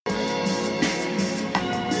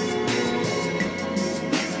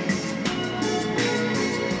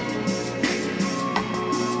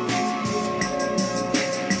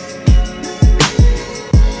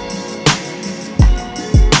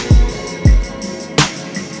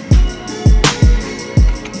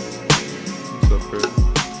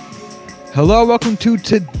Hello, welcome to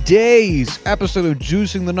today's episode of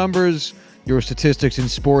Juicing the Numbers, your statistics in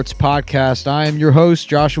sports podcast. I am your host,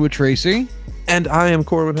 Joshua Tracy. And I am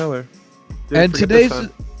Corwin Heller. And today's...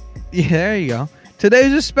 Yeah, there you go.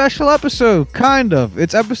 Today's a special episode, kind of.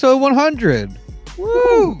 It's episode 100.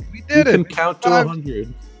 Woo! We did it. We can count to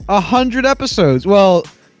 100. 100 episodes. Well,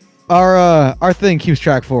 our thing keeps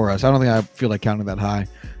track for us. I don't think I feel like counting that high.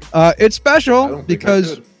 It's special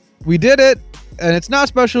because we did it. And it's not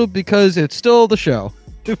special because it's still the show.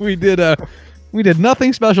 We did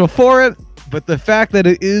nothing special for it, but the fact that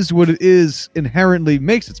it is what it is inherently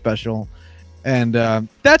makes it special, and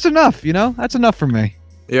that's enough. You know, that's enough for me.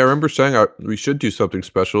 Yeah, I remember saying we should do something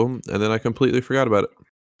special, and then I completely forgot about it.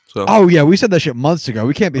 So. Oh yeah, we said that shit months ago.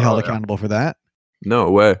 We can't be held accountable for that. No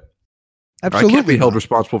way. Absolutely, I can't be held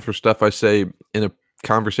responsible for stuff I say in a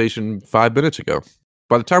conversation 5 minutes ago.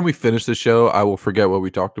 By the time we finish the show, I will forget what we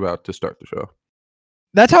talked about to start the show.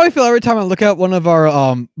 That's how I feel every time I look at one of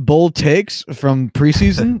our bold takes from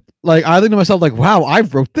preseason. Like I think to myself, like, "Wow, I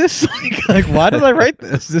wrote this. like, why did I write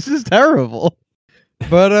this? This is terrible."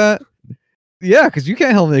 But yeah, because you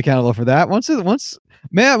can't hold me accountable for that. Once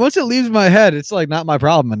it leaves my head, it's like not my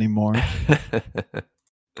problem anymore.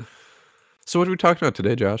 So what are we talking about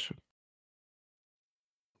today, Josh?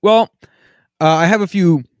 Well, I have a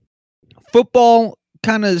few football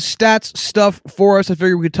kind of stats stuff for us I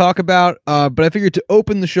figured we could talk about, but I figured to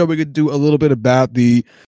open the show we could do a little bit about the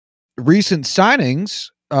recent signings.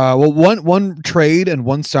 Well, one trade and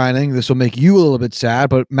one signing. This will make you a little bit sad,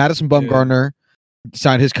 but Madison Bumgarner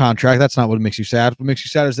signed his contract. That's not what makes you sad. What makes you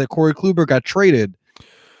sad is that Corey Kluber got traded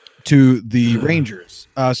to the Rangers.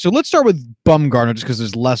 So let's start with Bumgarner just because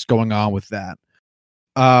there's less going on with that.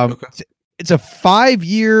 Okay. It's a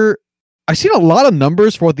 5-year. I've seen a lot of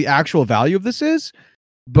numbers for what the actual value of this is,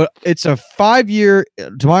 but it's a 5-year,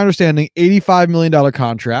 to my understanding, $85 million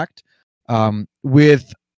contract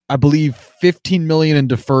with, I believe, $15 million in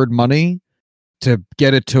deferred money to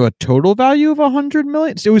get it to a total value of $100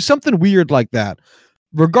 million. So it was something weird like that.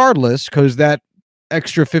 Regardless, because that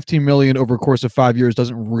extra $15 million over a course of 5 years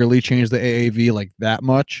doesn't really change the AAV like that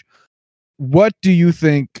much. What do you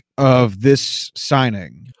think of this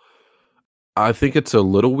signing? I think it's a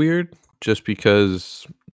little weird just because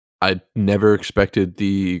I never expected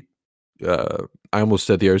I almost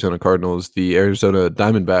said the Arizona Cardinals, the Arizona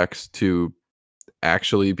Diamondbacks to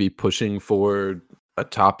actually be pushing for a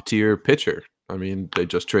top tier pitcher. I mean, they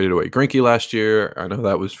just traded away Greinke last year. I know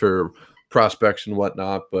that was for prospects and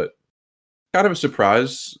whatnot, but kind of a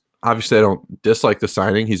surprise. Obviously, I don't dislike the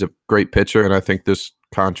signing. He's a great pitcher, and I think this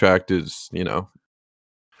contract is,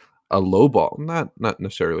 a low ball. Not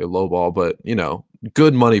necessarily a low ball, but,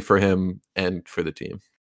 good money for him and for the team.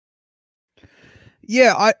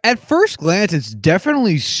 Yeah, at first glance, it's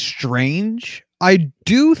definitely strange. I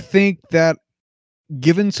do think that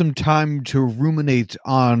given some time to ruminate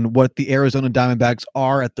on what the Arizona Diamondbacks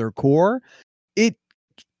are at their core, it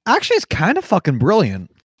actually is kind of fucking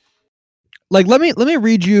brilliant. Like, let me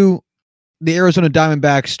read you the Arizona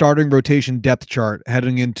Diamondbacks starting rotation depth chart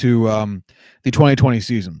heading into the 2020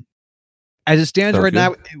 season. As it stands right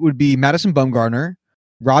now, it would be Madison Bumgarner,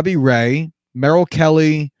 Robbie Ray, Merrill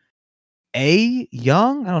Kelly, A.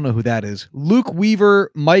 Young, I don't know who that is, Luke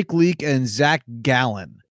Weaver, Mike Leake, and Zach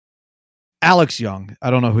Gallen. Alex Young, I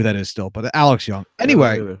don't know who that is still, but Alex Young.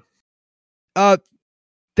 Anyway,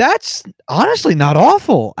 that's honestly not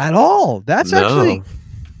awful at all. That's actually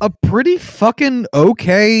a pretty fucking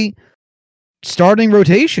okay starting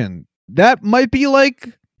rotation. That might be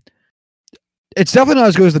like, it's definitely not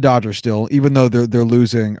as good as the Dodgers still, even though they're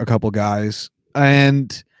losing a couple guys.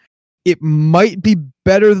 And it might be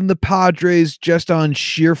better than the Padres just on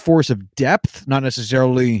sheer force of depth, not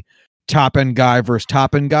necessarily top end guy versus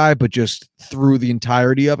top end guy, but just through the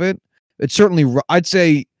entirety of it. It's certainly, I'd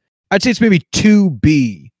say it's maybe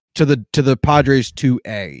 2B to the Padres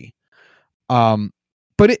 2A.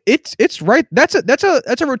 But it's right. That's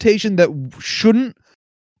a rotation that shouldn't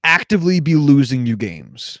actively be losing you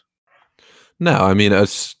games. No, I mean, a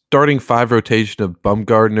starting 5 rotation of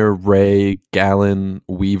Bumgarner, Ray, Gallen,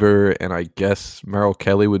 Weaver, and I guess Merrill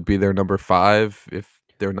Kelly would be their number 5 if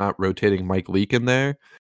they're not rotating Mike Leake in there.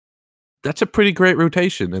 That's a pretty great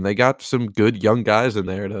rotation, and they got some good young guys in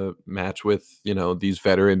there to match with, these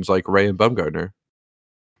veterans like Ray and Bumgarner.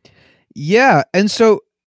 Yeah, and so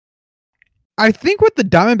I think what the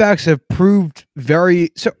Diamondbacks have proved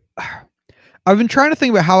I've been trying to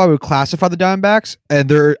think about how I would classify the Diamondbacks,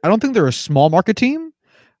 and I don't think they're a small market team.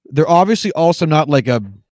 They're obviously also not like a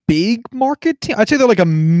big market team. I'd say they're like a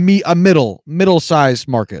middle-sized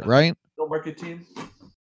market, right? Middle market team?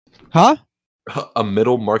 Huh? A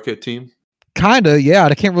middle market team? Kinda, yeah.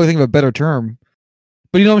 I can't really think of a better term.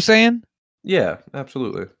 But you know what I'm saying? Yeah,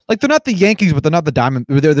 absolutely. Like they're not the Yankees, but they're not the Diamond.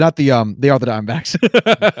 They're not the they are the Diamondbacks.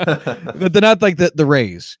 But they're not like the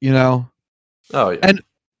Rays, you know? Oh yeah. And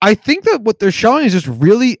I think that what they're showing is just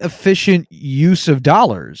really efficient use of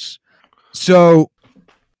dollars. So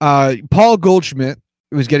Paul Goldschmidt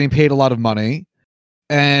was getting paid a lot of money,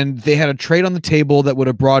 and they had a trade on the table that would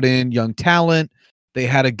have brought in young talent. They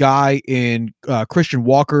had a guy in Christian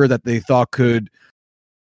Walker that they thought could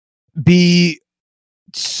be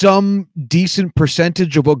some decent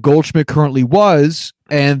percentage of what Goldschmidt currently was,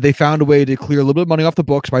 and they found a way to clear a little bit of money off the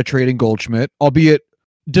books by trading Goldschmidt, albeit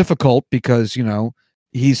difficult because, you know,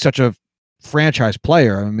 he's such a franchise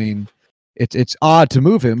player. I mean, it's odd to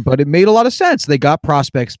move him, but it made a lot of sense. They got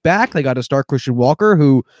prospects back. They got to start Christian Walker,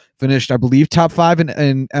 who finished, I believe, top 5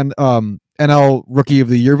 in NL Rookie of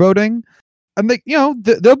the Year voting. And they, you know,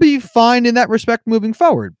 they'll be fine in that respect moving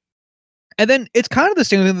forward. And then it's kind of the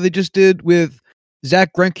same thing that they just did with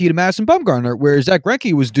Zach Greinke to Madison Bumgarner, where Zach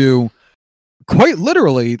Greinke was due quite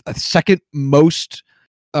literally a second most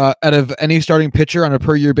out of any starting pitcher on a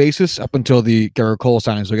per year basis up until the Gerrit Cole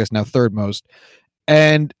signing, so I guess now third most.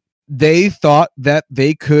 And they thought that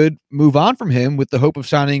they could move on from him with the hope of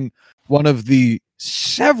signing one of the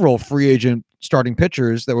several free agent starting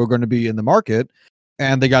pitchers that were going to be in the market.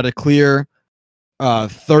 And they got to clear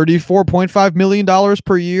 $34.5 million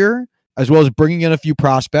per year, as well as bringing in a few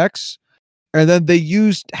prospects. And then they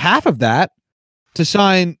used half of that to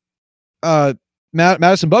sign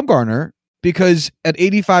Madison Bumgarner, because at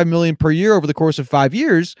 $85 million per year over the course of 5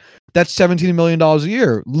 years, that's $17 million a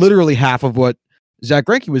year, literally half of what Zach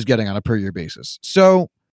Greinke was getting on a per year basis. So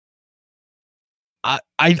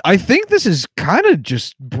I think this is kind of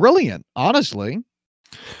just brilliant, honestly.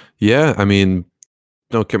 Yeah, I mean,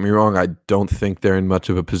 don't get me wrong. I don't think they're in much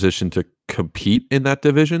of a position to compete in that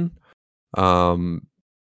division.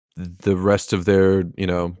 The rest of their,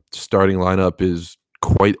 starting lineup is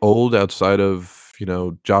quite old outside of,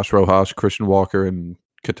 Josh Rojas, Christian Walker, and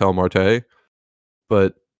Ketel Marte.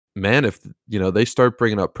 But man, if, they start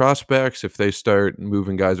bringing up prospects, if they start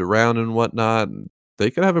moving guys around and whatnot,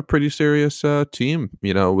 they could have a pretty serious team.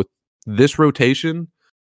 With this rotation,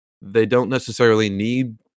 they don't necessarily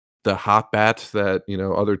need the hot bats that,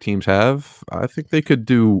 other teams have. I think they could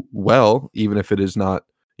do well, even if it is not,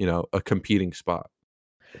 a competing spot.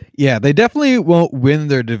 Yeah, they definitely won't win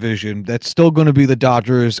their division. That's still going to be the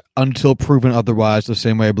Dodgers until proven otherwise, the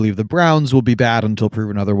same way I believe the Browns will be bad until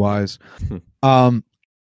proven otherwise. The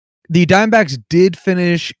Diamondbacks did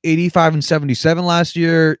finish 85-77 last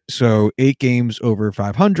year, so 8 games over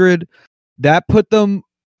 500. That put them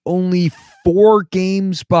only 4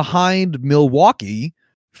 games behind Milwaukee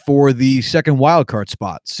for the second wildcard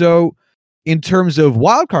spot. So in terms of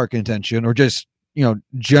wildcard contention, or just,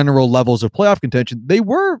 general levels of playoff contention, they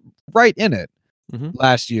were right in it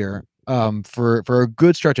last year for a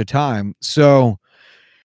good stretch of time. So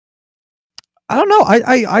I don't know.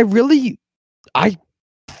 I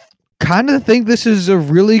kind of think this is a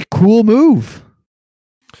really cool move.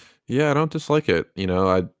 Yeah, I don't dislike it.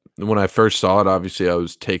 When I first saw it, obviously I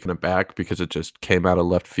was taken aback because it just came out of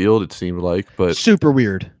left field, it seemed like, but super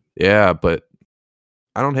weird. Yeah, but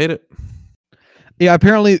I don't hate it. Yeah,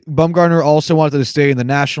 apparently Bumgarner also wanted to stay in the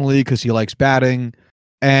National League because he likes batting,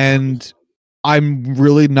 and I'm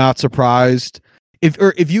really not surprised.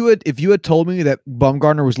 If you had told me that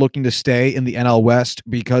Bumgarner was looking to stay in the NL West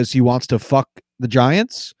because he wants to fuck the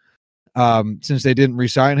Giants, since they didn't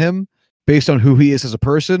re-sign him based on who he is as a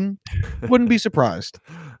person, wouldn't be surprised.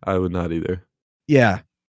 I would not either. Yeah,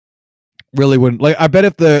 really wouldn't. Like, I bet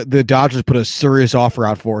if the Dodgers put a serious offer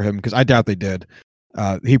out for him, because I doubt they did,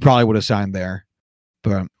 he probably would have signed there.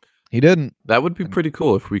 But he didn't. That would be pretty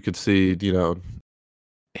cool if we could see,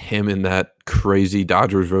 him in that crazy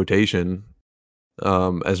Dodgers rotation.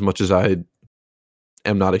 As much as I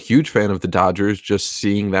am not a huge fan of the Dodgers, just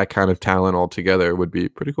seeing that kind of talent all together would be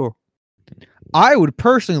pretty cool. I would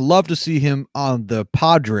personally love to see him on the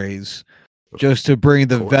Padres, just to bring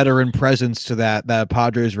the veteran presence to that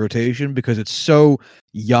Padres rotation, because it's so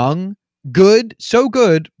young, so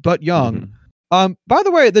good, but young. By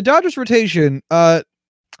the way, the Dodgers rotation,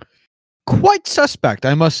 quite suspect,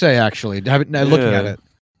 I must say. Actually, looking at it,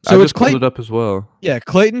 so it's Clayton, pulled it up as well. Yeah,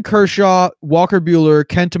 Clayton Kershaw, Walker Buehler,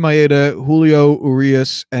 Kenta Maeda, Julio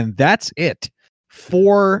Urias, and that's it.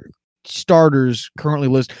 4 starters currently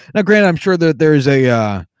listed. Now, granted, I'm sure that there's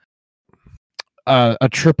a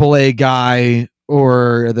AAA guy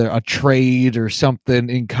or a trade or something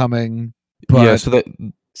incoming. But yeah, so that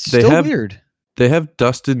still weird. They have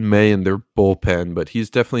Dustin May in their bullpen, but he's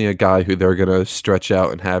definitely a guy who they're going to stretch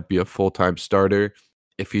out and have be a full-time starter.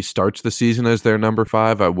 if he starts the season as their number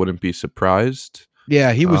 5, I wouldn't be surprised.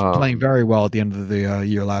 Yeah, he was playing very well at the end of the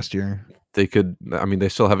year last year. They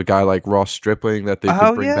still have a guy like Ross Stripling that they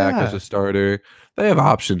could bring back as a starter. They have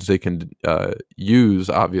options they can use,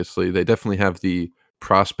 obviously. They definitely have the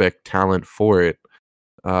prospect talent for it.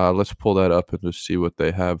 Let's pull that up and just see what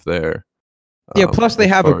they have there. Yeah, plus they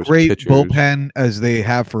have a great bullpen as they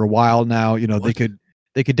have for a while now. They could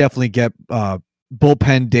definitely get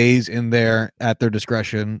bullpen days in there at their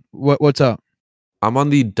discretion. What's up? I'm on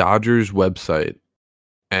the Dodgers website,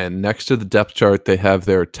 and next to the depth chart, they have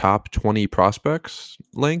their top 20 prospects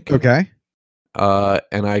link. Okay.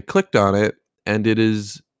 And I clicked on it, and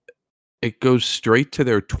it goes straight to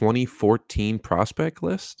their 2014 prospect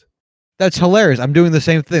list. That's hilarious. I'm doing the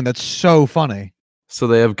same thing. That's so funny. So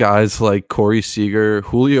they have guys like Corey Seager,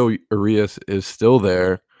 Julio Urias is still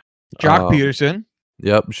there. Jock Peterson.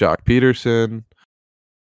 Yep, Jock Peterson.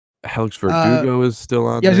 Alex Verdugo is still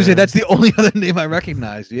on. Yeah, I was gonna say that's the only other name I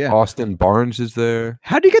recognize. Yeah, Austin Barnes is there.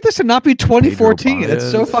 How do you get this to not be 2014? That's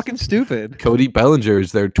so fucking stupid. Cody Bellinger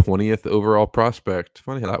is their 20th overall prospect.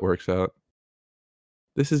 Funny how that works out.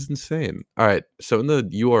 This is insane. All right, so in the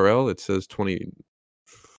URL it says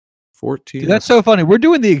 2014. Dude, that's so funny. We're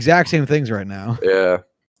doing the exact same things right now. Yeah,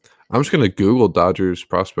 I'm just gonna Google Dodgers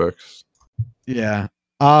prospects. Yeah.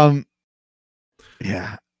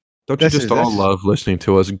 Yeah. Don't you just all love listening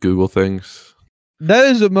to us Google things? That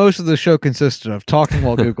is what most of the show consisted of, talking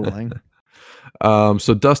while Googling.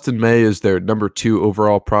 So Dustin May is their number 2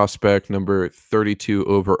 overall prospect, number 32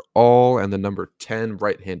 overall, and the number 10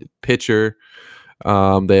 right-handed pitcher.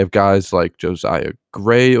 They have guys like Josiah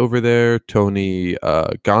Gray over there, Tony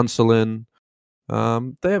Gonsolin.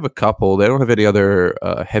 They have a couple. They don't have any other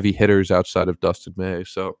heavy hitters outside of Dustin May,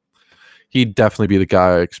 so he'd definitely be the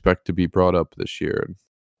guy I expect to be brought up this year and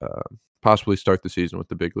possibly start the season with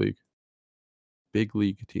the big league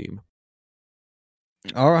team.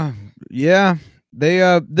 All right, yeah,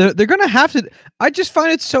 they're gonna have to. I just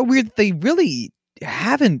find it so weird that they really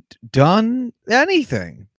haven't done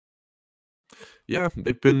anything. Yeah,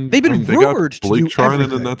 they've been rumored to do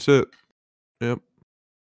everything. And that's it. Yep.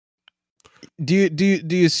 Do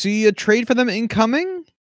you see a trade for them incoming?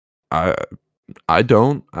 I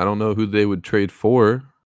don't know who they would trade for.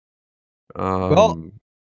 Well,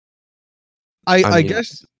 I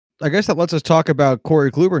guess that lets us talk about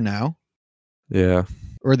Corey Kluber now. Yeah.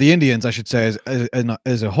 Or the Indians, I should say,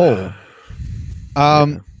 as a whole.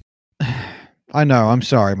 Yeah. I know. I'm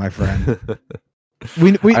sorry, my friend.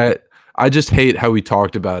 I just hate how we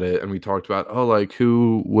talked about it, and we talked about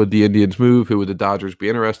who would the Indians move, who would the Dodgers be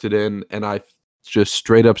interested in, and I just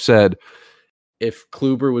straight up said, if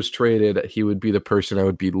Kluber was traded, he would be the person I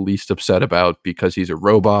would be least upset about because he's a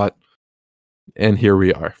robot, and here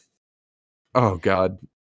we are. Oh God.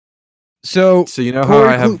 So you know how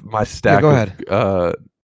I have my stack of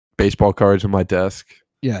baseball cards on my desk?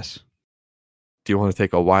 Yes. Do you want to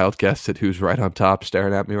take a wild guess at who's right on top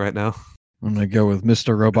staring at me right now? I'm going to go with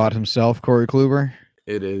Mr. Robot himself, Corey Kluber.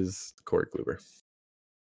 It is Corey Kluber.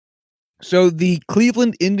 So the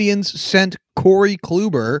Cleveland Indians sent Corey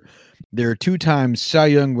Kluber, their 2-time Cy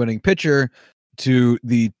Young winning pitcher, to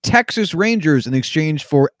the Texas Rangers in exchange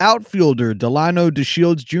for outfielder Delano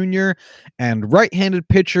DeShields Jr. and right-handed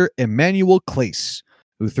pitcher Emmanuel Clase,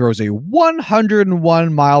 who throws a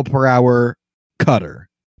 101 mile per hour cutter.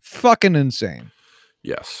 Fucking insane.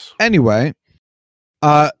 Yes. Anyway,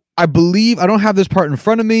 I believe, I don't have this part in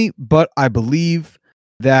front of me, but I believe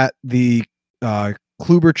that the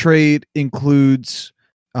Kluber trade includes,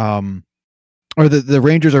 or the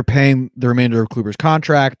Rangers are paying the remainder of Kluber's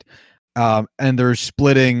contract, and they're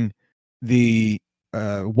splitting the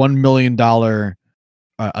 $1 million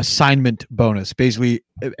assignment bonus. Basically,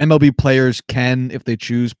 MLB players can, if they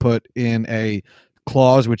choose, put in a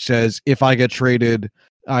clause which says, if I get traded,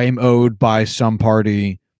 I am owed by some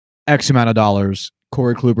party X amount of dollars.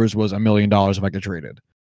 Corey Kluber's was $1 million if I get traded.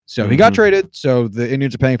 So he got traded. So the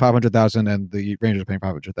Indians are paying $500,000 and the Rangers are paying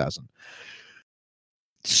 $500,000.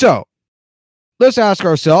 So let's ask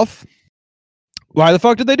ourselves, why the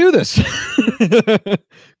fuck did they do this?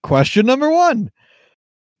 Question number 1.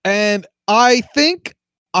 And I think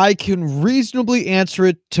I can reasonably answer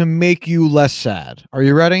it to make you less sad. Are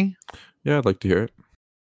you ready? Yeah, I'd like to hear it.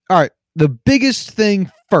 All right. The biggest thing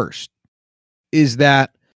first is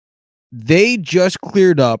that they just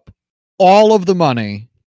cleared up all of the money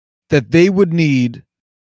that they would need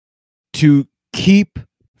to keep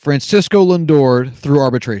Francisco Lindor through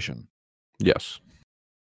arbitration. Yes.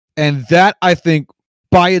 And that, I think,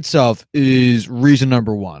 by itself is reason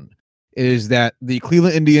number 1, is that the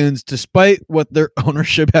Cleveland Indians, despite what their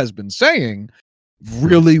ownership has been saying,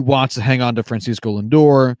 really wants to hang on to Francisco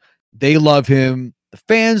Lindor. They love him. The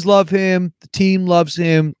fans love him. The team loves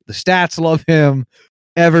him. The stats love him.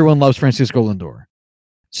 Everyone loves Francisco Lindor.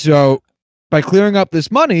 So by clearing up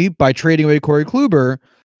this money, by trading away Corey Kluber,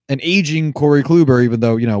 an aging Corey Kluber, even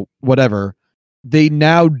though, whatever, they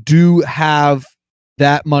now do have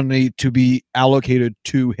that money to be allocated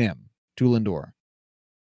to him, to Lindor.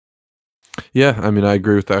 Yeah, I mean, I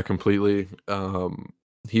agree with that completely.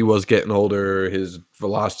 He was getting older. His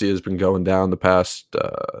velocity has been going down the past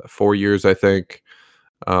 4 years, I think,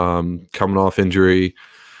 coming off injury.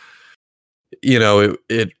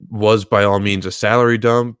 It was by all means a salary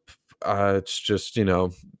dump. It's just,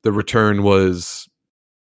 the return was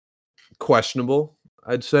questionable,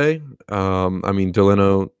 I'd say. I mean,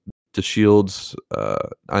 Delano DeShields,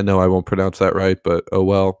 I know I won't pronounce that right, but oh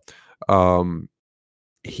well.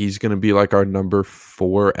 He's going to be like our number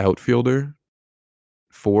 4 outfielder,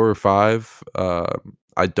 4 or 5.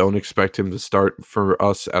 I don't expect him to start for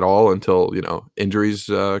us at all until, injuries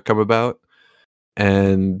come about.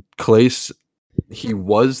 And Clace, he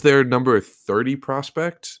was their number 30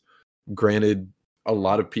 prospect. Granted, a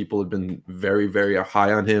lot of people have been very, very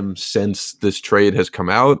high on him since this trade has come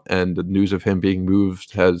out and the news of him being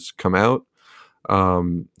moved has come out.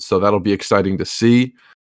 So that'll be exciting to see.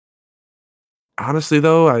 Honestly,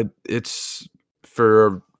 though, it's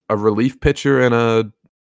for a relief pitcher and a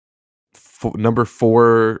number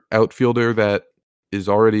 4 outfielder that is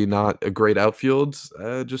already not a great outfield.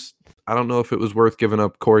 I don't know if it was worth giving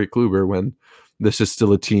up Corey Kluber when this is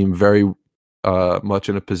still a team very much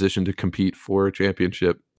in a position to compete for a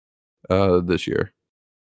championship this year.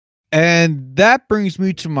 And that brings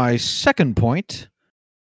me to my second point,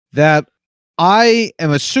 that I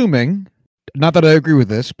am assuming, not that I agree with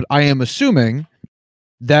this, but I am assuming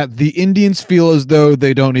that the Indians feel as though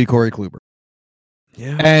they don't need Corey Kluber.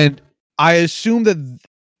 Yeah. And I assume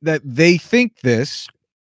that they think this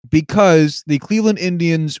because the Cleveland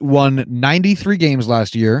Indians won 93 games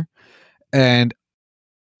last year, and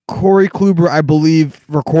Corey Kluber, I believe,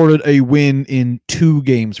 recorded a win in 2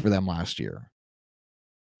 games for them last year.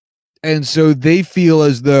 And so they feel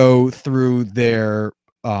as though through their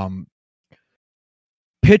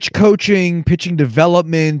pitch coaching, pitching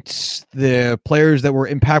development, the players that were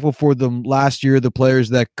impactful for them last year, the players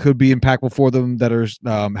that could be impactful for them that are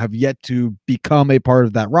have yet to become a part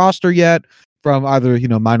of that roster yet, from either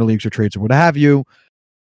minor leagues or trades or what have you,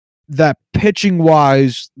 that pitching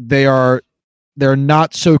wise they're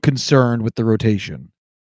not so concerned with the rotation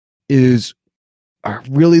is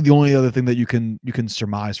really the only other thing that you can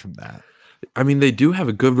surmise from that. I mean, they do have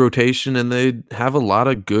a good rotation, and they have a lot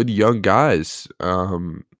of good young guys.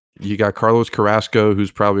 You got Carlos Carrasco, who's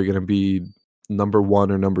probably going to be number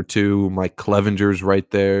 1 or number 2. Mike Clevenger's right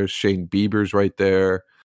there. Shane Bieber's right there.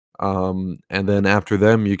 And then after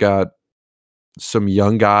them, you got some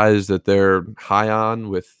young guys that they're high on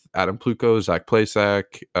with Adam Pluko, Zach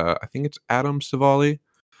Plesac. I think it's Adam Savali.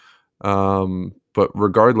 But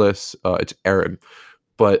regardless, it's Aaron.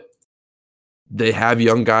 But they have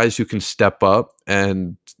young guys who can step up.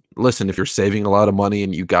 And listen, if you're saving a lot of money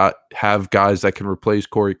and you have guys that can replace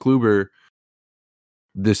Corey Kluber,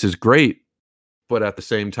 this is great. But at the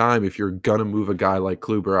same time, if you're gonna move a guy like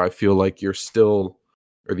Kluber, I feel like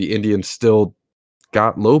the Indians still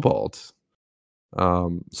got lowballed.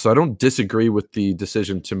 So I don't disagree with the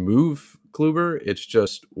decision to move Kluber. It's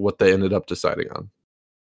just what they ended up deciding on.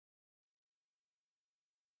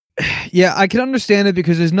 Yeah, I can understand it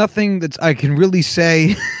because there's nothing that I can really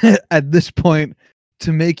say at this point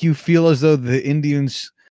to make you feel as though the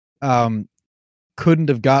Indians couldn't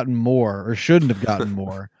have gotten more or shouldn't have gotten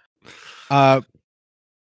more. I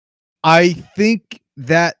think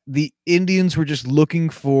that the Indians were just looking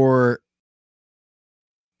for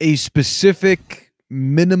a specific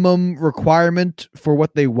minimum requirement for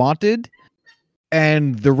what they wanted,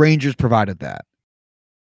 and the Rangers provided that.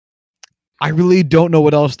 I really don't know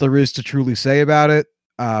what else there is to truly say about it.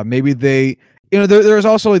 Maybe they, there's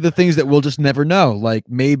also like the things that we'll just never know. Like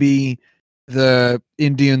maybe the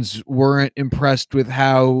Indians weren't impressed with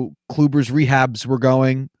how Kluber's rehabs were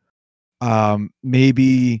going.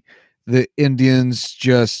 Maybe the Indians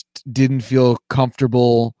just didn't feel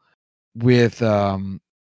comfortable with, I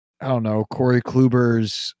don't know, Corey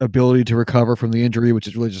Kluber's ability to recover from the injury, which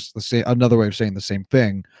is really just another way of saying the same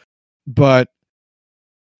thing. But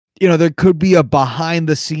there could be a behind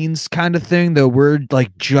the scenes kind of thing that we're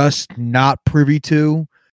like just not privy to.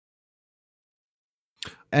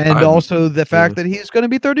 And also the fact that he's going to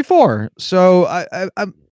be 34. So I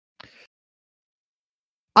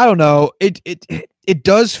don't know. It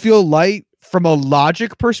does feel light from a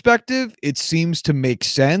logic perspective, it seems to make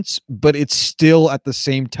sense, but it still at the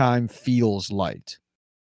same time feels light.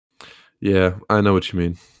 Yeah, I know what you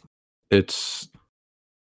mean. It's,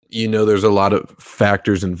 there's a lot of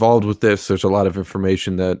factors involved with this. There's a lot of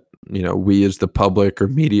information that, we as the public or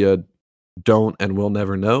media don't and will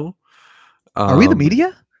never know. Are we the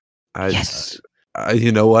media? Yes.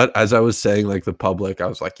 You know what? As I was saying, like the public, I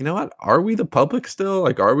was like, you know what? Are we the public still?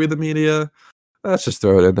 Like, are we the media? Let's just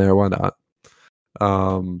throw it in there. Why not?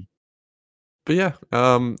 But yeah,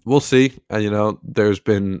 we'll see. There's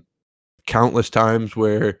been countless times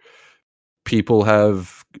where people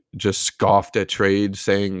have just scoffed at trades,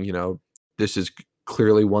 saying, this is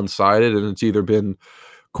clearly one-sided, and it's either been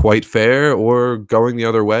quite fair or going the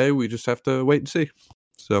other way. We just have to wait and see.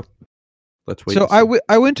 So let's wait. So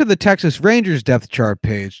I went to the Texas Rangers depth chart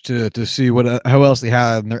page to see how else they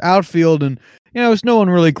had in their outfield, and it's no one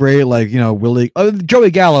really great, like Joey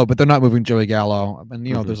Gallo, but they're not moving Joey Gallo, and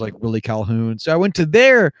there's like Willie Calhoun. So I went to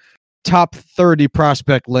their top 30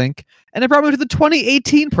 prospect link, and it brought me to the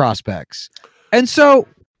 2018 prospects. And so,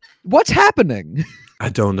 what's happening? I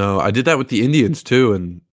don't know. I did that with the Indians too,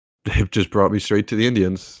 and it just brought me straight to the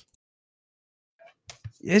Indians.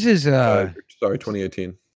 This is sorry,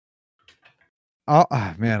 2018. Oh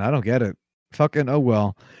man, I don't get it. Fucking oh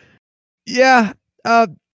well. Yeah,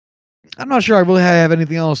 I'm not sure I really have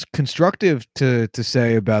anything else constructive to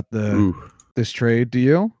say about this trade. Do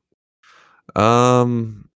you?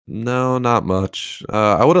 No, not much.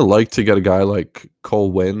 I would have liked to get a guy like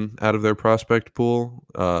Cole Winn out of their prospect pool,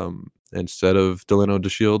 instead of Delano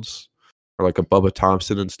DeShields, or like a Bubba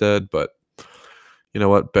Thompson instead. But you know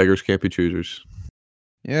what? Beggars can't be choosers.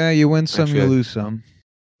 Yeah, you win some, you lose some.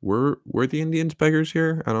 Were the Indians beggars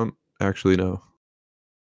here? I don't actually know.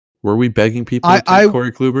 Were we begging people to take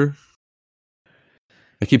Corey Kluber?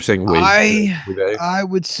 I keep saying wait. I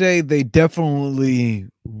would say they definitely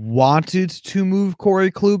wanted to move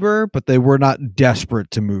Corey Kluber, but they were not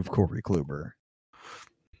desperate to move Corey Kluber.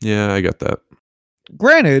 Yeah, I get that.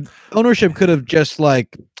 Granted, ownership could have just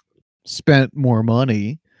like spent more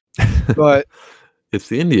money, but it's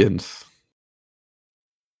the Indians.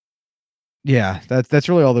 Yeah, that's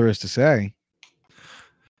really all there is to say.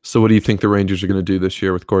 So what do you think the Rangers are going to do this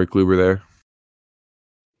year with Corey Kluber there?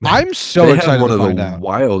 I'm so excited to find out. One of the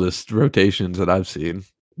wildest rotations that I've seen.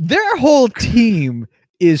 Their whole team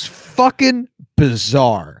is fucking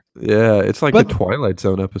bizarre. Yeah, it's like a Twilight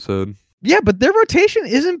Zone episode. Yeah, but their rotation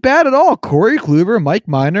isn't bad at all. Corey Kluber, Mike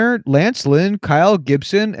Minor, Lance Lynn, Kyle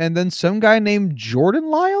Gibson, and then some guy named Jordan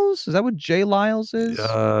Lyles. Is that what Jay Lyles is?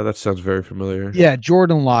 That sounds very familiar. Yeah,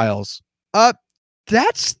 Jordan Lyles.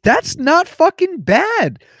 That's not fucking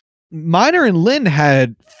bad. Minor and Lynn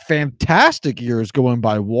had fantastic years going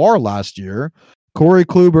by WAR last year. Corey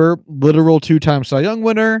Kluber, literal 2-time Cy Young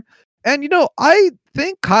winner. And, I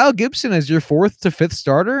think Kyle Gibson as your 4th to 5th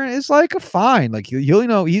starter is like a fine. Like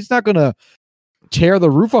he's not going to tear the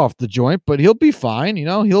roof off the joint, but he'll be fine.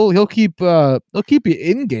 He'll keep you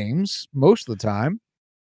in games most of the time.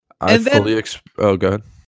 Oh, go ahead.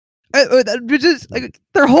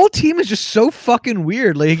 Their whole team is just so fucking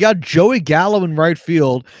weird. Like you got Joey Gallo in right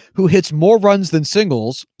field, who hits more runs than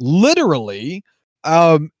singles, literally,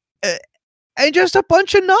 and just a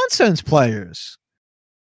bunch of nonsense players.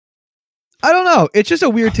 I don't know. It's just a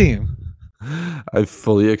weird team. I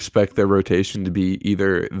fully expect their rotation to be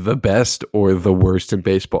either the best or the worst in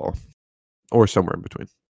baseball, or somewhere in between.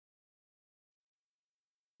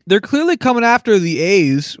 They're clearly coming after the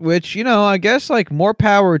A's, which, I guess like more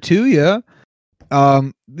power to you.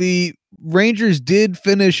 The Rangers did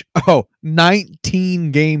finish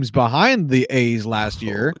 19 games behind the A's last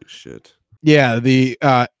year. Holy shit. Yeah, the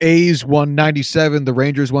A's won 97, the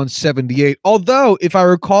Rangers won 78. Although, if I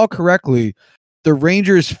recall correctly, the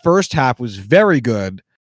Rangers' first half was very good.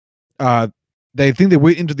 They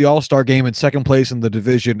went into the All-Star game in second place in the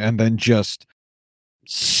division and then just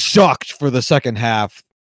sucked for the second half.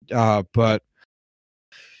 But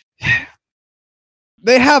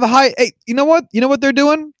they have a high. Hey, you know what? You know what they're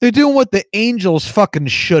doing? They're doing what the Angels fucking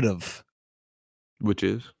should have. Which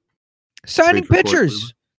is signing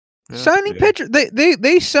pitchers. Pitchers.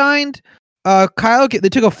 They signed Kyle. They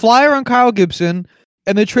took a flyer on Kyle Gibson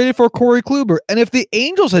and they traded for Corey Kluber. And if the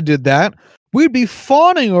Angels had did that, we'd be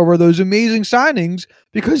fawning over those amazing signings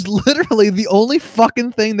because literally the only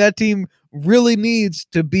fucking thing that team really needs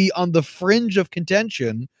to be on the fringe of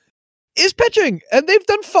contention is pitching, and they've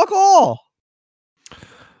done fuck all.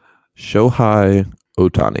 Shohei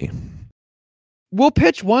Ohtani will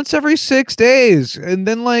pitch once every 6 days, and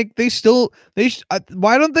then like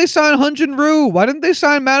why don't they sign Hyun-Jin Ryu? Why didn't they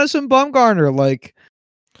sign Madison Bumgarner? Like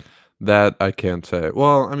That I can't say.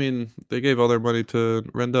 Well, I mean, they gave all their money to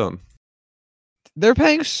Rendon. They're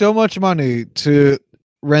paying so much money to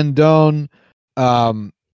Rendon,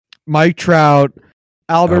 Mike Trout,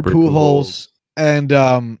 Albert Pujols,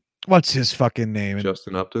 and what's his fucking name?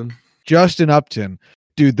 Justin Upton. Justin Upton.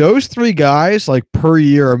 Dude, those three guys, like, per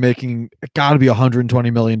year are making gotta be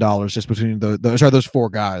 $120 million just between those four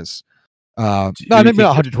guys. No, maybe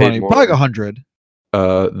not 120, probably like 100.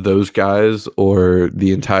 Those guys or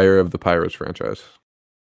the entire of the Pirates franchise?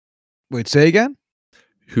 Wait, say again?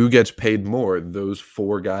 Who gets paid more, those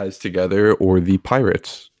four guys together or the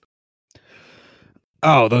Pirates?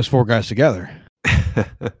 Oh, those four guys together.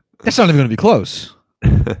 It's not even going to be close.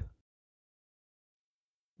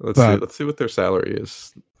 Let's see what their salary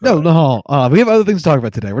is. No. We have other things to talk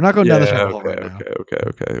about today. We're not going down this rabbit hole right now. Okay.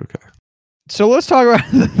 So let's talk about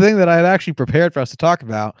the thing that I had actually prepared for us to talk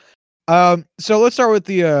about. So let's start with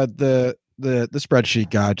the spreadsheet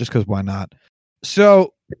guy, just because why not?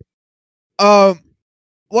 So,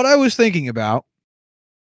 what I was thinking about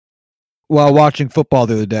while watching football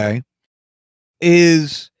the other day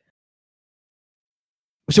is,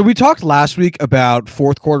 so we talked last week about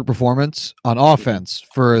fourth quarter performance on offense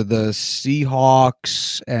for the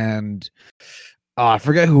Seahawks and I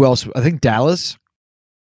forget who else. I think Dallas.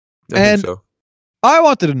 I think so. I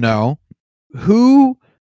wanted to know who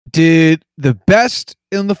did the best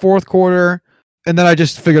in the fourth quarter, and then I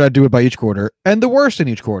just figured I'd do it by each quarter, and the worst in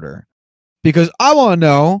each quarter. Because I want to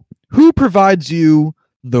know who provides you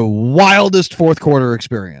the wildest fourth quarter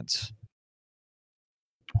experience.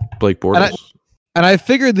 Blake Bortles. And I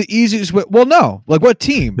figured the easiest way, well, no, like what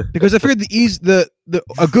team? Because I figured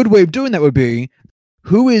a good way of doing that would be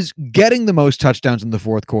who is getting the most touchdowns in the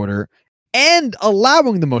fourth quarter and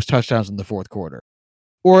allowing the most touchdowns in the fourth quarter.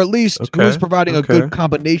 Or at least who's providing a good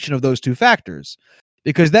combination of those two factors.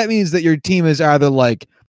 Because that means that your team is either like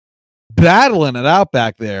battling it out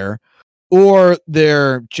back there, or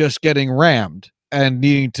they're just getting rammed and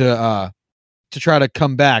needing to try to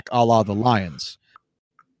come back a la the Lions.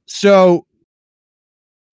 So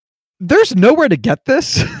there's nowhere to get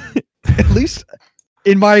this, at least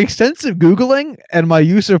in my extensive Googling and my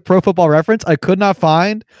use of Pro Football Reference, I could not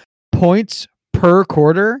find points per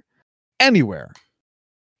quarter anywhere.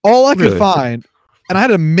 All I could find, and I had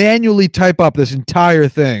to manually type up this entire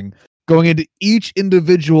thing, going into each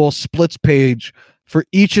individual splits page for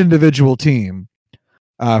each individual team,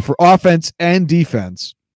 for offense and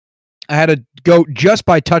defense. I had to go just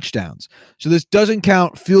by touchdowns. So this doesn't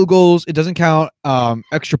count field goals. It doesn't count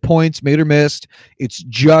extra points made or missed. It's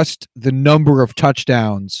just the number of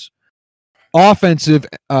touchdowns, offensive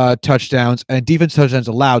touchdowns and defensive touchdowns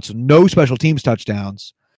allowed. So no special teams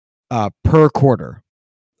touchdowns per quarter.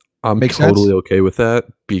 I'm totally okay with that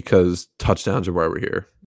because touchdowns are why we're here.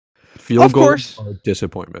 Field goals are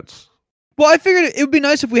disappointments. Well, I figured it would be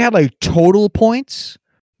nice if we had like total points,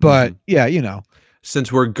 but yeah, you know.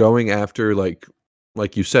 Since we're going after like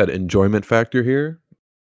you said, enjoyment factor here,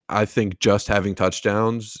 I think just having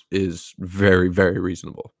touchdowns is very, very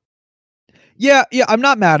reasonable. Yeah, I'm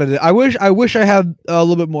not mad at it. I wish I had a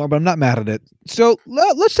little bit more, but I'm not mad at it. So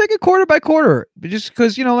let's take it quarter by quarter, just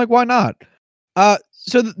because, you know, like, why not?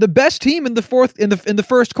 So the best team in the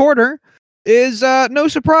first quarter is no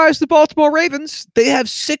surprise the Baltimore Ravens. They have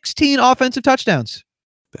 16 offensive touchdowns.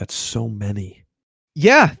 That's so many.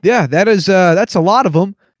 Yeah, that's a lot of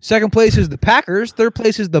them. Second place is the Packers. Third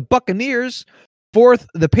place is the Buccaneers. Fourth,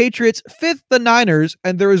 the Patriots. Fifth, the Niners.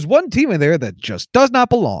 And there is one team in there that just does not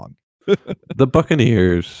belong. The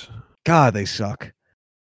Buccaneers. God, they suck.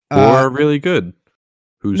 Or are really good.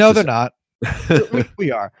 No, they're not.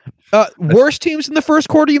 We are. Worst teams in the first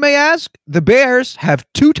quarter, you may ask? The Bears have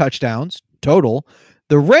 2 touchdowns total.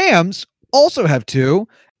 The Rams also have 2.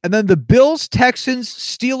 And then the Bills, Texans,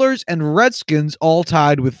 Steelers, and Redskins all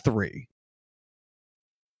tied with 3.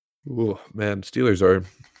 Oh, man. Steelers are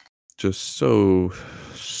just so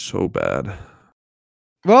bad.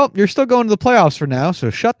 Well, you're still going to the playoffs for now, so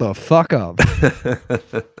shut the fuck up.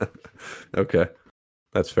 Okay.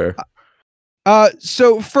 That's fair.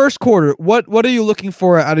 So first quarter, what are you looking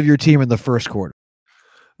for out of your team in the first quarter?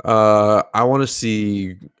 I want to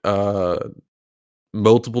see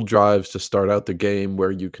multiple drives to start out the game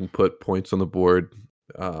where you can put points on the board.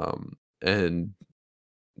 And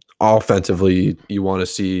offensively, you want to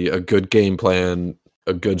see a good game plan,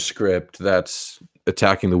 a good script that's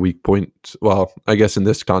attacking the weak point. Well, I guess in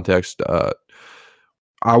this context,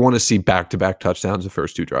 I want to see back-to-back touchdowns the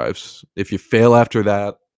first 2 drives. If you fail after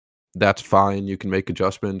that, that's fine. You can make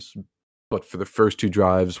adjustments. But for the first 2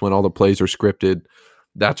 drives, when all the plays are scripted,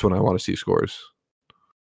 that's when I want to see scores.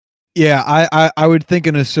 Yeah, I would think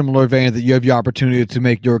in a similar vein that you have the opportunity to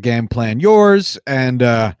make your game plan yours, and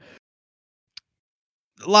a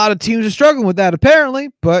lot of teams are struggling with that apparently,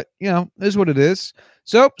 but is what it is.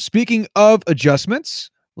 So speaking of adjustments,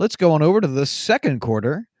 let's go on over to the second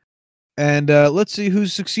quarter, and let's see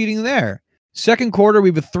who's succeeding there. Second quarter, we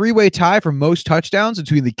have a three-way tie for most touchdowns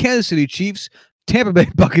between the Kansas City Chiefs, Tampa Bay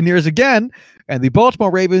Buccaneers again, and the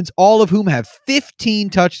Baltimore Ravens, all of whom have 15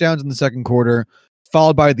 touchdowns in the second quarter,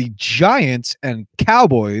 followed by the Giants and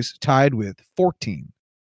Cowboys tied with 14.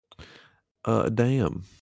 Damn.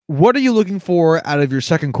 What are you looking for out of your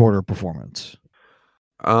second quarter performance?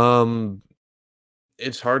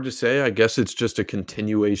 It's hard to say. I guess it's just a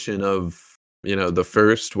continuation of, the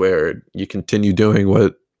first, where you continue doing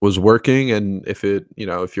what was working, and if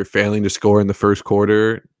you're failing to score in the first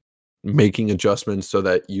quarter, making adjustments so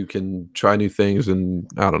that you can try new things, and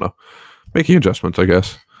I don't know, making adjustments, I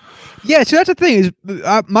guess. Yeah, so that's the thing is,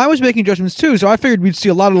 mine was making adjustments too. So I figured we'd see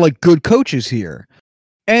a lot of good coaches here,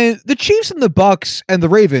 and the Chiefs and the Bucks and the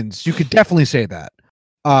Ravens. You could definitely say that,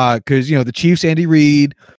 because the Chiefs, Andy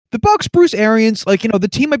Reid, the Bucks, Bruce Arians. The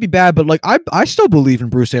team might be bad, but I still believe in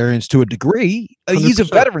Bruce Arians to a degree. He's a 100%.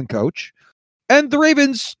 veteran coach, and the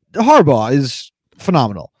Ravens, Harbaugh is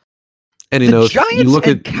phenomenal. And The Giants you look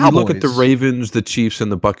and at the Cowboys. Ravens, the Chiefs,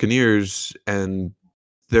 and the Buccaneers, and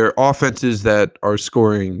their offenses that are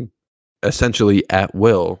scoring essentially at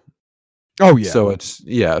will. Oh yeah.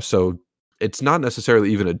 So it's not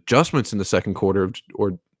necessarily even adjustments in the second quarter,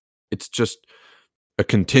 or it's just a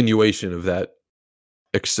continuation of that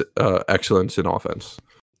excellence in offense.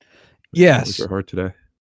 Yes. Those are hard today.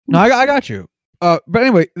 No, I got you. But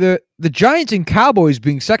anyway, the Giants and Cowboys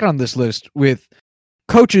being second on this list with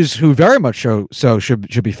coaches who very much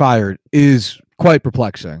should be fired is quite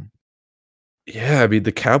perplexing. Yeah, I mean,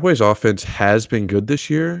 the Cowboys offense has been good this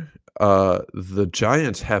year. The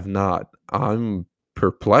Giants have not. I'm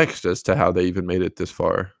perplexed as to how they even made it this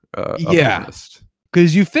far up the list.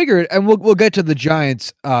 Because you figured, and we'll get to the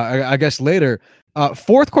Giants, I guess later.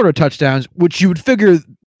 Fourth quarter touchdowns, which you would figure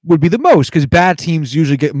would be the most, because bad teams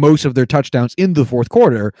usually get most of their touchdowns in the fourth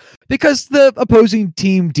quarter because the opposing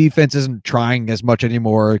team defense isn't trying as much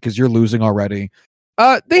anymore because you're losing already.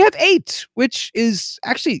 They have 8, which is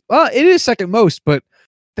actually, it is second most, but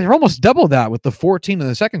they're almost double that with the 14 in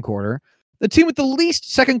the second quarter. The team with the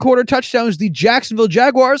least second quarter touchdowns, the Jacksonville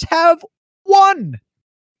Jaguars, have 1.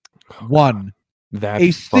 That's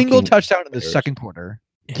A single fucking touchdown in the second quarter.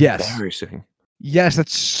 Yes. Embarrassing. Yes,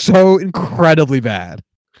 that's so incredibly bad.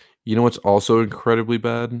 You know what's also incredibly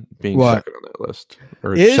bad? Being What? second on that list.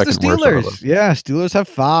 Or It is the second worst on the Steelers. list. Yeah, Steelers have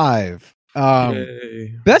 5.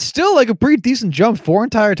 Yay. That's still a pretty decent jump. 4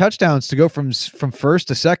 entire touchdowns to go from first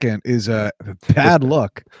to second is a bad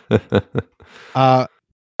look. All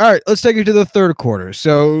right, let's take it to the third quarter.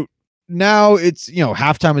 So now it's,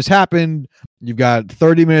 halftime has happened. You've got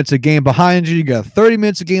 30 minutes of game behind you. You got 30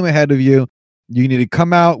 minutes of game ahead of you. You need to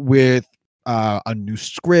come out with a new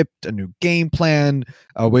script, a new game plan,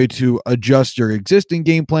 a way to adjust your existing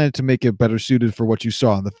game plan to make it better suited for what you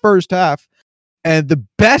saw in the first half. And the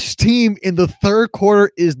best team in the third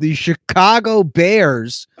quarter is the Chicago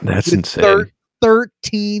Bears. That's with insane.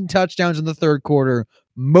 13 touchdowns in the third quarter,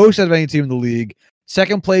 most out of any team in the league.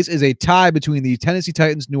 Second place is a tie between the Tennessee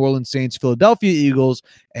Titans, New Orleans Saints, Philadelphia Eagles,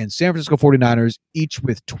 and San Francisco 49ers, each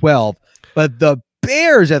with 12. But the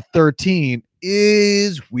Bears at 13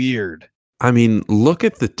 is weird. I mean, look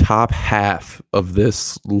at the top half of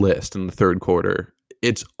this list in the third quarter.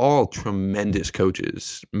 It's all tremendous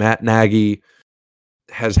coaches. Matt Nagy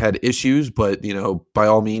has had issues, but, by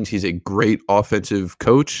all means, he's a great offensive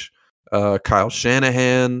coach. Kyle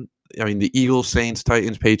Shanahan, I mean, the Eagles, Saints,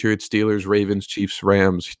 Titans, Patriots, Steelers, Ravens, Chiefs,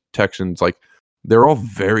 Rams, Texans, they're all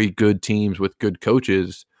very good teams with good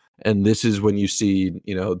coaches. And this is when you see,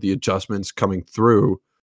 the adjustments coming through,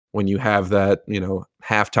 when you have that,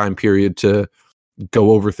 halftime period to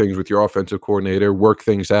go over things with your offensive coordinator, work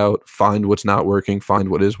things out, find what's not working, find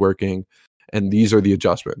what is working. And these are the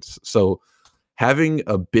adjustments. So having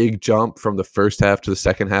a big jump from the first half to the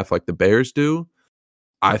second half like the Bears do,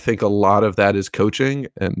 I think a lot of that is coaching,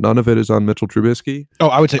 and none of it is on Mitchell Trubisky. Oh,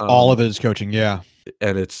 I would say all of it is coaching, yeah.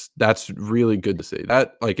 And that's really good to see.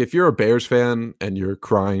 That, if you're a Bears fan and you're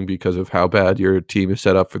crying because of how bad your team is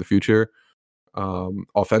set up for the future,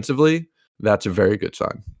 offensively, that's a very good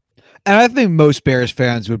sign. And I think most Bears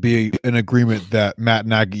fans would be in agreement that Matt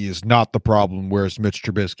Nagy is not the problem, whereas Mitch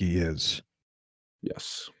Trubisky is.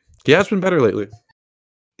 Yes. He has been better lately.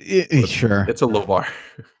 Sure. It's a low bar.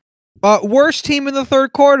 Worst team in the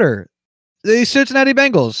third quarter. The Cincinnati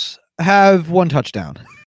Bengals have 1 touchdown.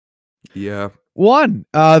 Yeah. 1.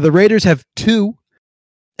 The Raiders have 2.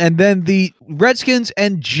 And then the Redskins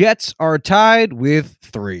and Jets are tied with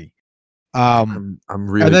 3. I'm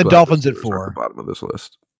really and then glad Dolphins the at Steelers are 4. at the bottom of this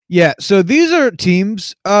list. Yeah, so these are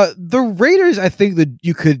teams. The Raiders, I think that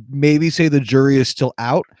you could maybe say the jury is still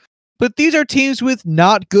out, but these are teams with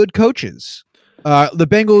not good coaches. The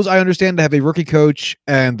Bengals, I understand, have a rookie coach,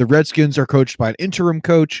 and the Redskins are coached by an interim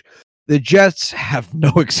coach. The Jets have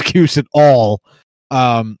no excuse at all.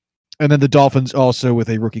 And then the Dolphins also with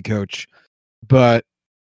a rookie coach. But,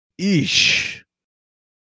 eesh.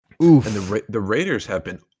 Oof. And the Raiders have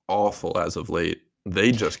been awful as of late.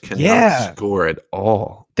 They just cannot score at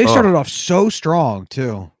all. They started off so strong,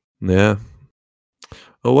 too. Yeah.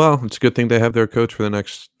 Oh, well, it's a good thing they have their coach for the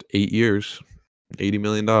next 8 years. $80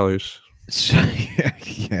 million.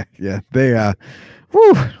 Yeah. They,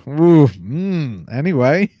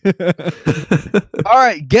 anyway. All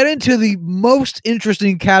right, get into the most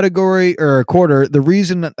interesting category or quarter. The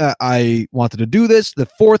reason I wanted to do this, the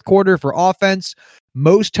fourth quarter for offense,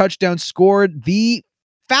 most touchdowns scored. The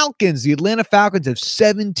Atlanta Falcons have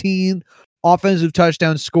 17 offensive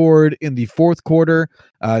touchdowns scored in the fourth quarter.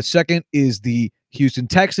 Second is the Houston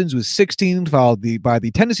Texans with 16, followed by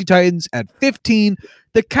the Tennessee Titans at 15,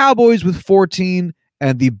 the Cowboys with 14,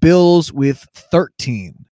 and the Bills with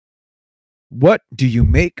 13. What do you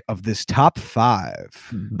make of this top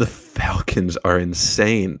 5? The Falcons are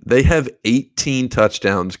insane. They have 18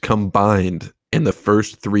 touchdowns combined in the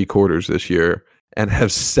first 3 quarters this year and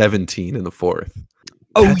have 17 in the fourth.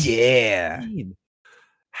 That's insane.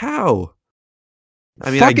 How?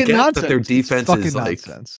 I mean, fucking I get nonsense. that their defense is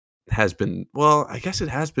nonsense. Has been, well, I guess it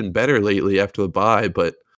has been better lately after the bye,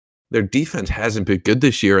 but their defense hasn't been good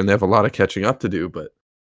this year and they have a lot of catching up to do. But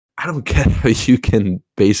I don't get how you can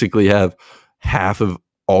basically have half of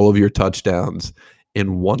all of your touchdowns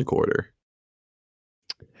in 1 quarter.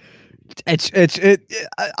 I don't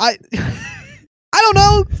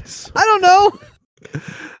know. I don't know.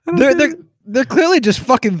 They're clearly just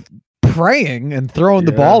fucking praying and throwing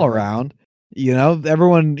the ball around. You know,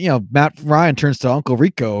 everyone, Matt Ryan turns to Uncle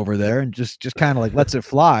Rico over there and just kind of like lets it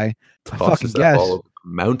fly. Tosses that ball over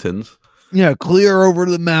mountains. Clear over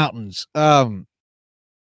to the mountains.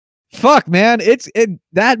 Fuck, man,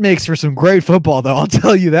 that makes for some great football, though. I'll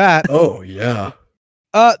tell you that. Oh yeah.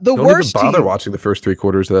 Don't worst even bother team, watching the first 3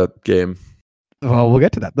 quarters of that game. Well, we'll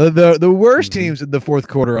get to that. The worst teams in the fourth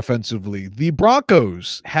quarter offensively. The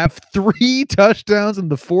Broncos have 3 touchdowns in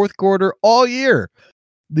the fourth quarter all year.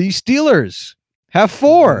 The Steelers have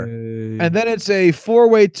 4. And then it's a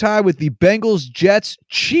 4-way tie with the Bengals, Jets,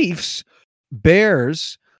 Chiefs,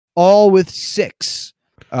 Bears, all with 6.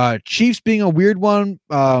 Chiefs being a weird one.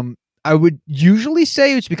 I would usually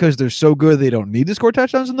say it's because they're so good they don't need to score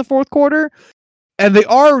touchdowns in the fourth quarter. And they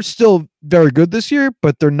are still very good this year,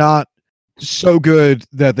 but they're not so good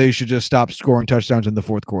that they should just stop scoring touchdowns in the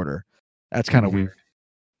fourth quarter. That's kind of weird.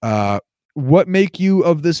 What make you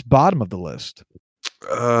of this bottom of the list?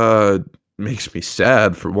 Makes me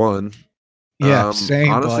sad for one. Yeah,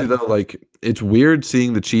 same. Honestly, though, like it's weird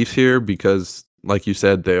seeing the Chiefs here because, like you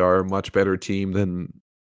said, they are a much better team than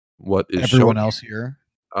what is everyone else here.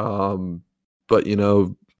 But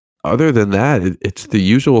other than that, it's the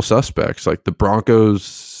usual suspects. Like the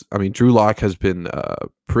Broncos. I mean, Drew Lock has been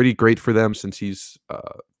pretty great for them since he's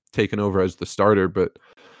taken over as the starter, but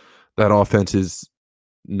that offense is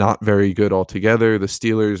not very good altogether. The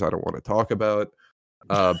Steelers, I don't want to talk about.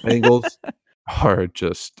 Bengals are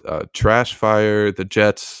just trash fire. The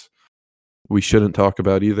Jets, we shouldn't talk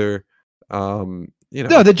about either. No,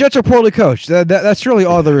 the Jets are poorly coached. That's really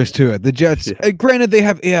all there is to it. The Jets, granted, they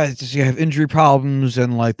have have injury problems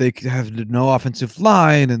and like they have no offensive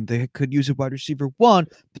line and they could use a wide receiver 1,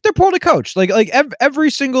 but they're poorly coached. Like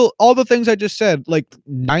all the things I just said, like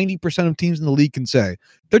 90% of teams in the league can say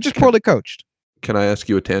they're just poorly coached. Can I ask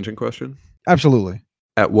you a tangent question? Absolutely.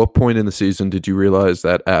 At what point in the season did you realize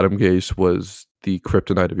that Adam Gase was the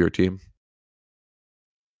kryptonite of your team?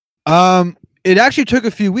 It actually took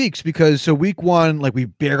a few weeks because week 1, like we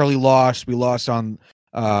barely lost. We lost on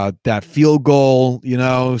that field goal,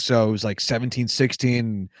 so it was like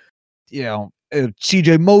 17-16.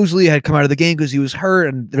 CJ Mosley had come out of the game because he was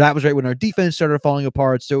hurt, and that was right when our defense started falling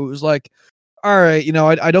apart. So it was like, all right,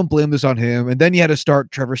 I don't blame this on him. And then you had to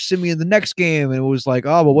start Trevor Siemian the next game, and it was like,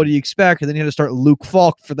 oh, well, what do you expect? And then you had to start Luke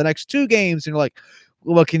Falk for the next 2 games, and you're like,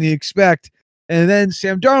 well, what can you expect? And then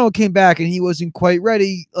Sam Darnold came back, and he wasn't quite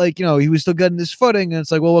ready. Like, he was still getting his footing, and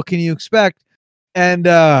it's like, well, what can you expect? And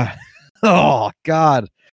oh God,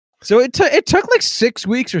 so it took like 6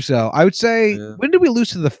 weeks or so. I would say, when did we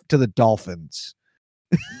lose to the Dolphins?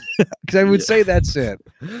 Because I would say that's it.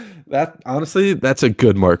 That honestly, that's a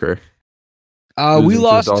good marker. We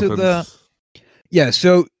lost to Yeah,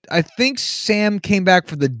 so I think Sam came back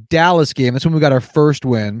for the Dallas game. That's when we got our first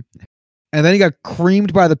win. And then he got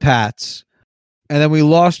creamed by the Pats. And then we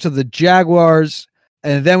lost to the Jaguars.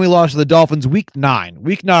 And then we lost to the Dolphins week 9.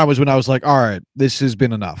 Week 9 was when I was like, all right, this has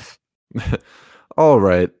been enough. All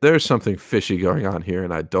right, there's something fishy going on here,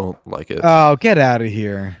 and I don't like it. Oh, get out of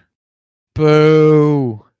here.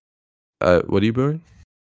 Boo. What are you booing?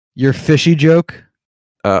 Your fishy joke?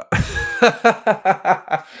 I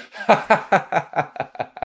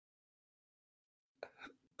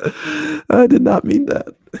did not mean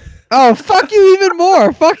that. Oh, fuck you even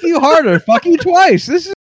more. Fuck you harder. Fuck you twice. This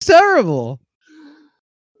is terrible.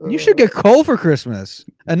 You should get Cole for Christmas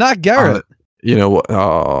and not Garrett. You know what?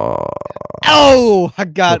 Oh, I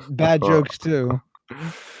got bad jokes too.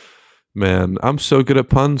 Man, I'm so good at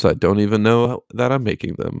puns, I don't even know that I'm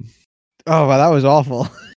making them. Oh, wow, that was awful.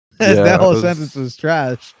 That whole sentence was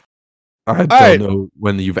trash. I don't know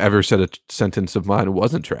when you've ever said a sentence of mine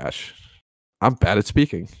wasn't trash. I'm bad at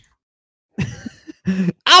speaking.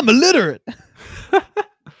 I'm illiterate.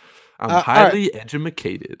 I'm highly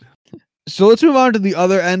educated. So let's move on to the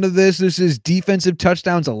other end of this. This is defensive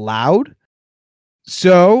touchdowns allowed.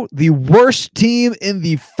 So the worst team in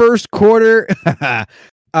the first quarter,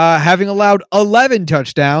 having allowed 11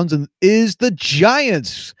 touchdowns, and is the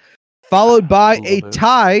Giants, followed by a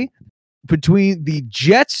tie between the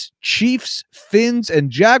Jets, Chiefs, Finns,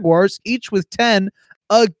 and Jaguars, each with 10.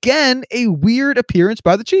 Again, a weird appearance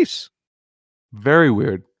by the Chiefs. Very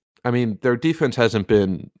weird. I mean, their defense hasn't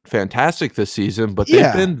been fantastic this season, but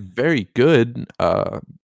they've been very good.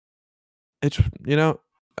 It's,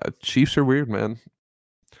 Chiefs are weird, man.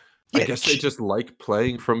 I guess they just like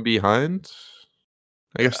playing from behind.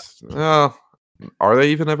 I guess. Are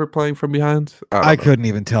they even ever playing from behind? I couldn't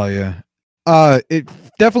even tell you. It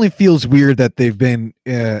definitely feels weird that they've been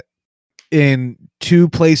in two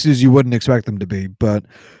places you wouldn't expect them to be, but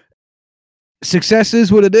success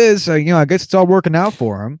is what it is. I guess it's all working out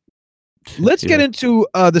for them. Let's get into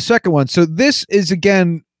the second one. So this is,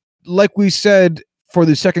 again, like we said, for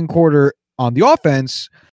the second quarter on the offense,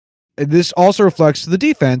 this also reflects the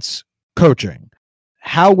defense coaching.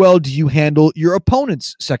 How well do you handle your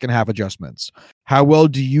opponent's second half adjustments? How well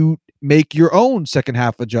do you make your own second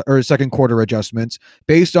quarter adjustments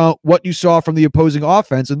based on what you saw from the opposing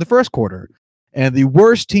offense in the first quarter? And the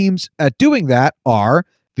worst teams at doing that are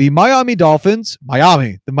the Miami Dolphins,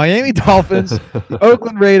 the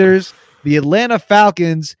Oakland Raiders, the Atlanta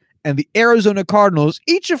Falcons, and the Arizona Cardinals,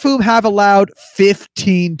 each of whom have allowed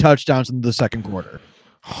 15 touchdowns in the second quarter.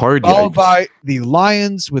 Followed by the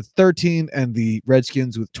Lions with 13 and the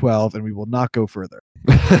Redskins with 12, and we will not go further.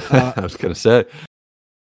 I was going to say.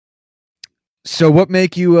 So what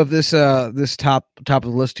make you of this this top of the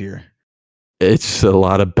list here? It's a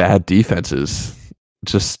lot of bad defenses.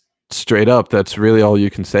 Just straight up, that's really all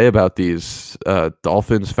you can say about these.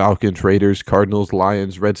 Dolphins, Falcons, Raiders, Cardinals,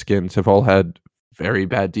 Lions, Redskins have all had very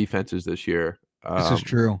bad defenses this year. This is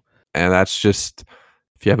true. And that's just,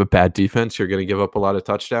 if you have a bad defense, you're going to give up a lot of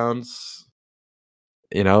touchdowns.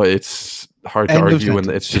 It's hard to argue when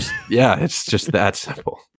it's just, it's just that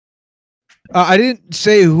simple. I didn't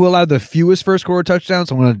say who allowed the fewest first quarter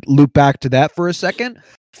touchdowns. I want to loop back to that for a second.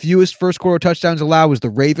 Fewest first quarter touchdowns allowed was the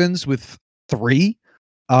Ravens with 3,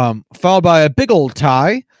 followed by a big old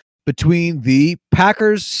tie between the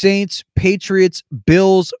Packers, Saints, Patriots,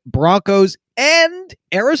 Bills, Broncos, and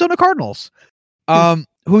Arizona Cardinals,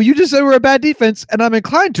 who you just said were a bad defense, and I'm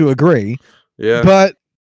inclined to agree. Yeah. But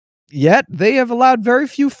yet they have allowed very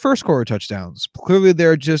few first quarter touchdowns. Clearly,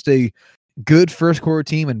 they're just a good first quarter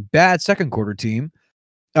team and bad second quarter team.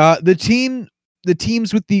 The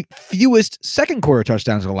teams with the fewest second quarter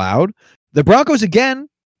touchdowns allowed, the Broncos again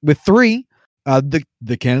with 3,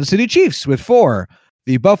 the Kansas City Chiefs with 4,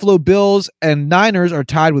 the Buffalo Bills and Niners are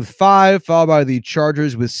tied with 5, followed by the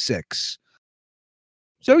Chargers with 6.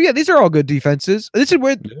 So yeah, these are all good defenses. This is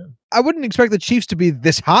where I wouldn't expect the Chiefs to be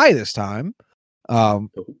this high this time,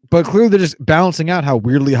 but clearly they're just balancing out how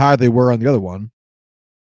weirdly high they were on the other one.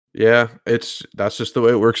 Yeah, that's just the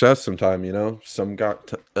way it works out sometimes, Some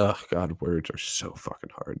words are so fucking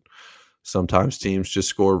hard. Sometimes teams just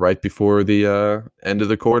score right before the end of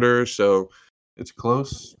the quarter, so it's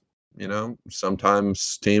close.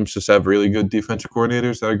 Sometimes teams just have really good defensive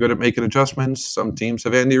coordinators that are good at making adjustments. Some teams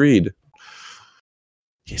have Andy Reid.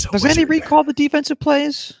 Does Andy Reid call the defensive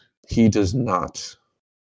plays? He does not.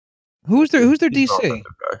 Who's their DC?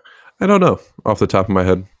 I don't know off the top of my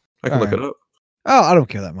head. I can look it up. Oh, I don't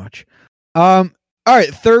care that much. All right,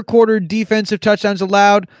 third quarter defensive touchdowns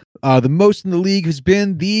allowed. The most in the league has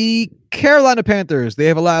been the Carolina Panthers. They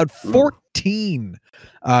have allowed 14.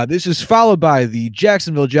 This is followed by the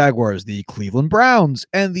Jacksonville Jaguars, the Cleveland Browns,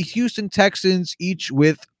 and the Houston Texans, each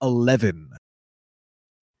with 11.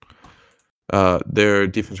 Their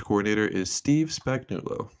defensive coordinator is Steve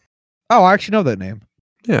Spagnuolo. Oh, I actually know that name.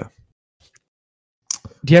 Yeah.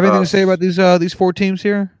 Do you have anything to say about these four teams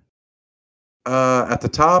here? At the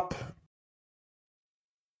top,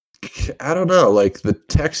 I don't know. Like the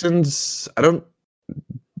Texans,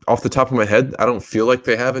 off the top of my head, I don't feel like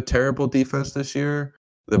they have a terrible defense this year.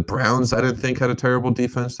 The Browns, I didn't think had a terrible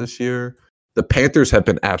defense this year. The Panthers have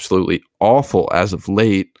been absolutely awful as of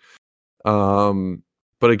late.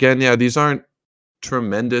 But again, yeah, these aren't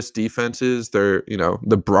tremendous defenses. They're,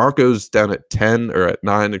 the Broncos down at 10 or at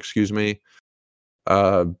 9, excuse me,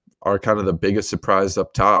 are kind of the biggest surprise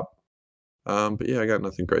up top. But yeah, I got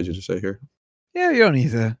nothing crazy to say here. Yeah, you don't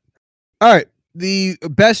need to. All right. The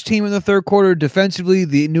best team in the third quarter defensively,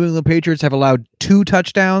 the New England Patriots have allowed 2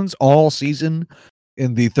 touchdowns all season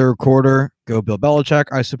in the third quarter. Go Bill Belichick,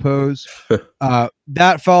 I suppose.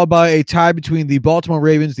 That followed by a tie between the Baltimore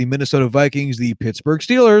Ravens, the Minnesota Vikings, the Pittsburgh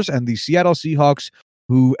Steelers, and the Seattle Seahawks,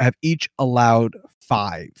 who have each allowed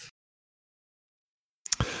 5.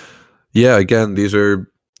 Yeah, again, these are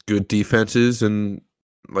good defenses, and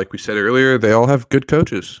like we said earlier, they all have good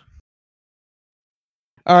coaches.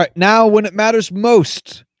 All right, now when it matters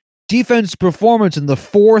most, defense performance in the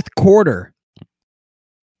fourth quarter.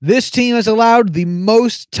 This team has allowed the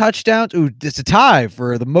most touchdowns. Ooh, it's a tie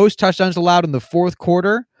for the most touchdowns allowed in the fourth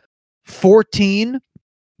quarter. 14.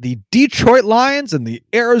 The Detroit Lions and the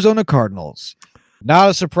Arizona Cardinals.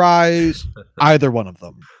 Not a surprise, either one of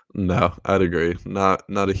them. No, I'd agree. Not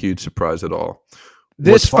a huge surprise at all.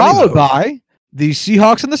 This followed by the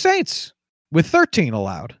Seahawks and the Saints with 13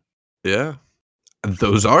 allowed. Yeah.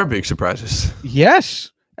 Those are big surprises.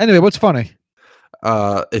 Yes. Anyway, what's funny?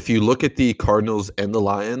 If you look at the Cardinals and the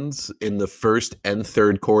Lions in the first and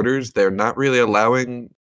third quarters, they're not really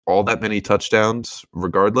allowing all that many touchdowns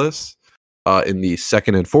regardless. In the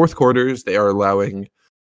second and fourth quarters, they are allowing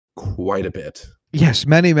quite a bit. Yes,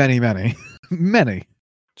 many. Many.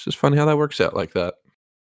 It's just funny how that works out like that.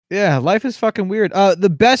 Yeah, life is fucking weird. The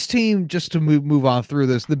best team, just to move on through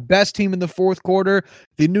this, the best team in the fourth quarter,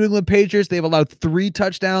 the New England Patriots, they've allowed 3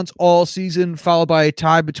 touchdowns all season, followed by a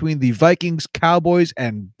tie between the Vikings, Cowboys,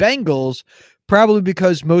 and Bengals, probably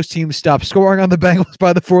because most teams stop scoring on the Bengals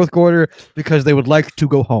by the fourth quarter because they would like to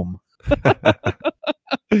go home. Fuck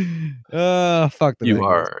the You Bengals.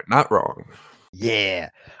 are not wrong. Yeah.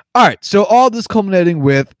 All right, so all this culminating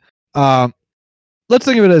with, let's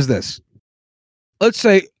think of it as this. Let's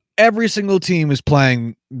say every single team is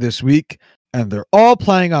playing this week, and they're all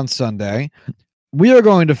playing on Sunday. We are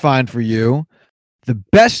going to find for you the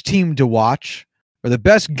best team to watch, or the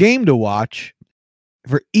best game to watch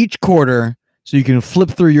for each quarter, so you can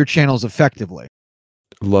flip through your channels effectively.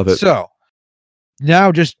 Love it. So,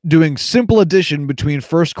 now just doing simple addition between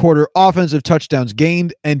first quarter offensive touchdowns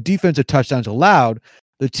gained and defensive touchdowns allowed,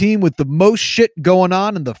 the team with the most shit going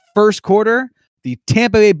on in the first quarter, the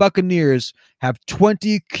Tampa Bay Buccaneers, have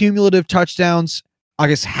 20 cumulative touchdowns, I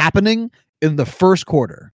guess, happening in the first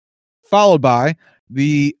quarter. Followed by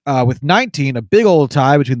the with 19, a big old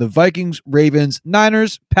tie between the Vikings, Ravens,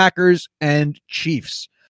 Niners, Packers, and Chiefs.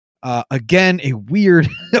 Again, a weird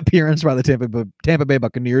appearance by the Tampa Bay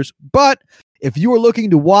Buccaneers. But if you are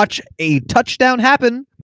looking to watch a touchdown happen,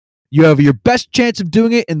 you have your best chance of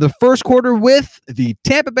doing it in the first quarter with the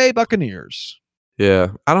Tampa Bay Buccaneers. Yeah,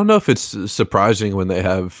 I don't know if it's surprising when they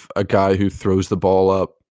have a guy who throws the ball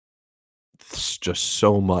up just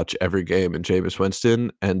so much every game in Jameis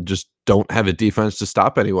Winston and just don't have a defense to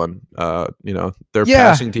stop anyone. Their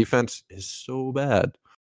passing defense is so bad.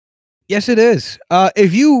 Yes, it is.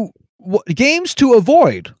 Games to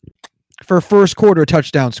avoid for first quarter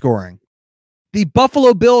touchdown scoring. The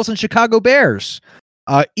Buffalo Bills and Chicago Bears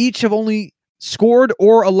each have only scored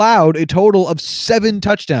or allowed a total of 7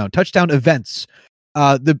 touchdown events.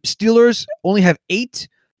 The Steelers only have 8,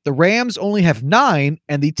 the Rams only have 9,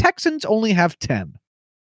 and the Texans only have 10.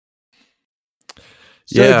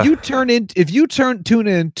 So if you tune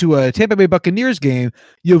into a Tampa Bay Buccaneers game,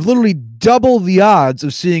 you have literally double the odds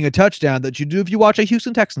of seeing a touchdown that you do if you watch a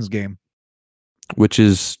Houston Texans game. Which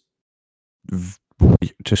is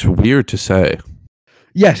just weird to say.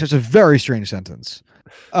 Yes, it's a very strange sentence.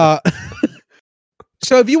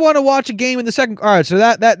 So if you want to watch a game in the second, all right, so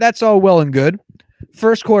that's all well and good.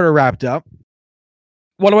 First quarter wrapped up.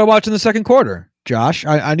 What do I watch in the second quarter, Josh?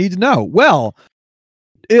 I need to know. Well,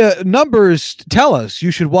 numbers tell us you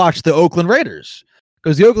should watch the Oakland Raiders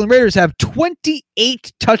because the Oakland Raiders have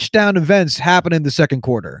 28 touchdown events happen in the second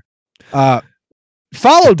quarter,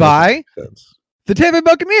 followed by the Tampa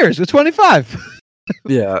Bay Buccaneers with 25.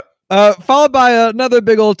 Yeah. Followed by another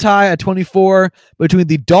big old tie at 24 between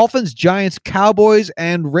the Dolphins, Giants, Cowboys,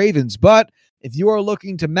 and Ravens. But if you are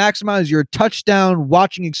looking to maximize your touchdown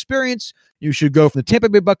watching experience, you should go from the Tampa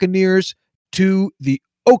Bay Buccaneers to the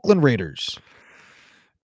Oakland Raiders.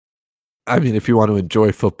 I mean, if you want to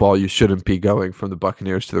enjoy football, you shouldn't be going from the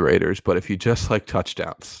Buccaneers to the Raiders. But if you just like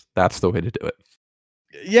touchdowns, that's the way to do it.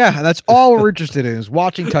 Yeah, that's all we're interested in is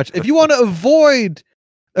watching touch. If you want to avoid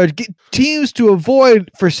get teams to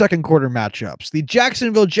avoid for second quarter matchups, the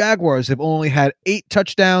Jacksonville Jaguars have only had 8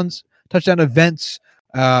 touchdown events.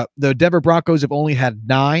 The Denver Broncos have only had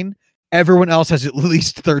 9. Everyone else has at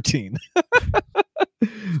least 13.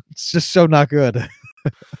 It's just so not good.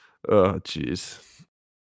 Oh, jeez.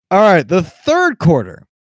 All right, the third quarter.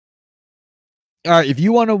 All right, if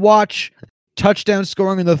you want to watch touchdown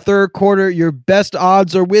scoring in the third quarter, your best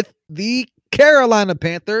odds are with the Carolina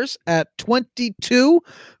Panthers at 22,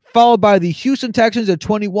 followed by the Houston Texans at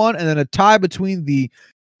 21, and then a tie between the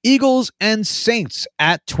Eagles and Saints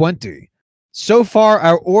at 20. So far,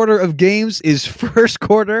 our order of games is first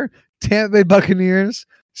quarter, Tampa Bay Buccaneers,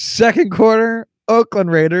 second quarter,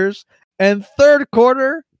 Oakland Raiders, and third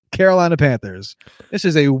quarter, Carolina Panthers. This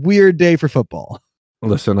is a weird day for football.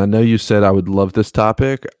 Listen, I know you said I would love this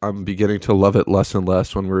topic. I'm beginning to love it less and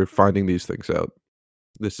less when we're finding these things out.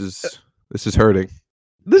 This is hurting.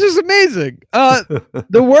 This is amazing.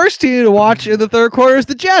 The worst team to watch in the third quarter is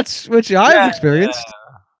the Jets, which I've experienced.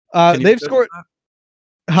 They've scored.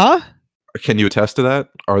 Huh? Can you attest to that?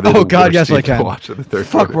 Are they oh God, yes, I can. Watch in the third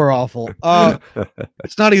Fuck, quarter? we're awful.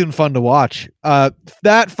 It's not even fun to watch.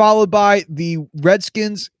 That followed by the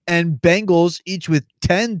Redskins and Bengals, each with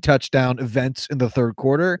 10 touchdown events in the third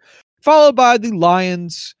quarter, followed by the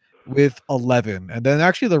Lions with 11, and then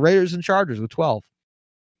actually the Raiders and Chargers with 12.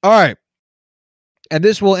 All right. And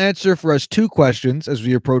this will answer for us 2 questions as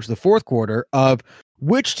we approach the fourth quarter of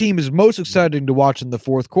which team is most exciting to watch in the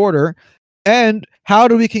fourth quarter, and how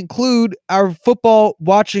do we conclude our football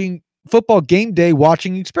game day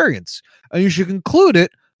watching experience. And you should conclude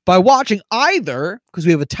it by watching either, because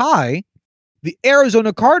we have a tie, the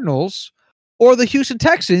Arizona Cardinals or the Houston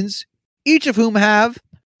Texans, each of whom have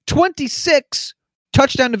 26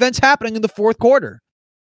 touchdown events happening in the fourth quarter.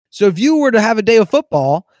 So if you were to have a day of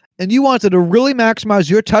football and you wanted to really maximize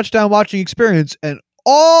your touchdown watching experience and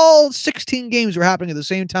all 16 games were happening at the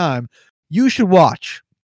same time, you should watch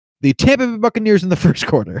the Tampa Bay Buccaneers in the first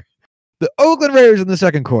quarter, the Oakland Raiders in the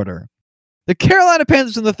second quarter, the Carolina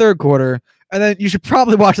Panthers in the third quarter, and then you should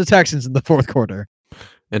probably watch the Texans in the fourth quarter.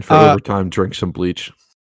 And for overtime, drink some bleach.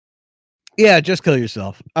 Yeah, just kill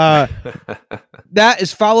yourself. That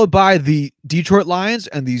is followed by the Detroit Lions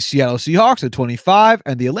and the Seattle Seahawks at 25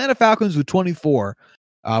 and the Atlanta Falcons with 24,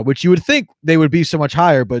 which you would think they would be so much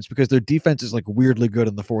higher, but it's because their defense is like weirdly good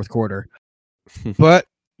in the fourth quarter. But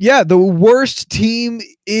yeah, the worst team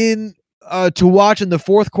in to watch in the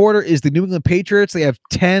fourth quarter is the New England Patriots. They have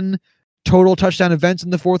 10 total touchdown events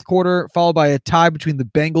in the fourth quarter, followed by a tie between the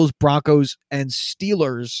Bengals, Broncos, and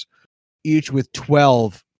Steelers, each with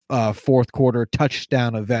 12 fourth quarter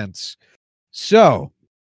touchdown events. So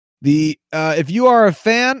the if you are a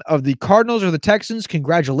fan of the Cardinals or the Texans,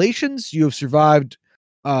 congratulations. You have survived,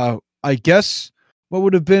 I guess, what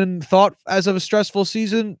would have been thought as of a stressful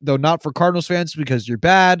season, though not for Cardinals fans because you're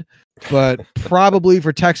bad, but probably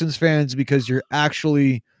for Texans fans because you're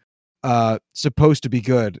actually supposed to be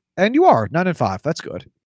good. And you are 9-5. That's good.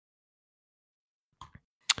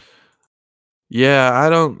 Yeah, I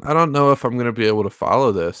don't know if I'm going to be able to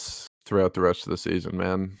follow this throughout the rest of the season,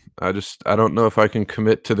 man. I don't know if I can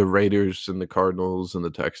commit to the Raiders and the Cardinals and the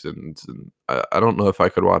Texans, and I don't know if I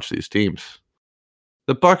could watch these teams.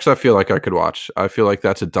 The Bucks, I feel like I could watch. I feel like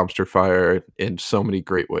that's a dumpster fire in so many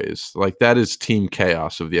great ways. Like that is team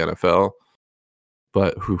chaos of the NFL.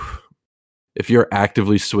 But if you're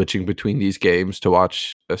actively switching between these games to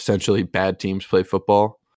watch essentially bad teams play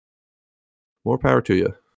football, more power to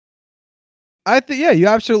you. I think, yeah, you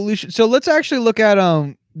absolutely should. So let's actually look at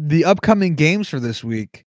the upcoming games for this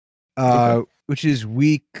week, which is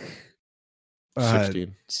week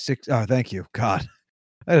 16. 6. Oh, thank you, God.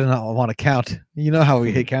 I did not want to count. You know how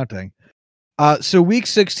we hate counting. So week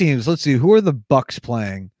 16. Let's see, who are the Bucks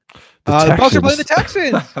playing? The Bucks are playing the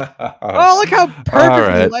Texans. Oh, look how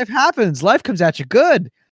perfectly life happens. Life comes at you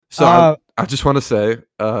good. So I just want to say,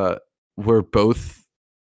 we're both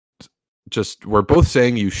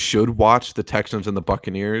saying you should watch the Texans and the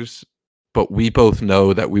Buccaneers, but we both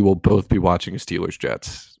know that we will both be watching Steelers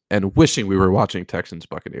Jets and wishing we were watching Texans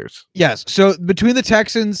Buccaneers. Yes. So between the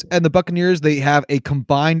Texans and the Buccaneers, they have a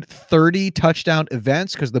combined 30 touchdown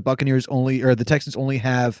events because the Texans only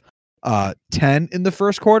have 10 in the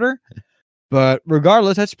first quarter. But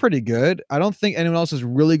regardless, that's pretty good. I don't think anyone else is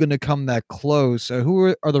really going to come that close.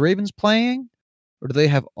 Who are the Ravens playing? Or do they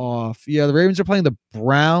have off? Yeah, the Ravens are playing the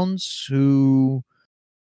Browns, who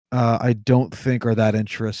I don't think are that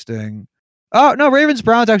interesting. Oh, no, Ravens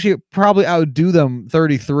Browns actually probably outdo them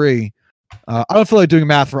 33. I don't feel like doing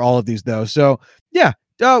math for all of these though. So yeah,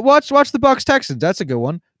 watch the Bucks Texans. That's a good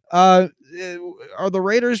one. Are the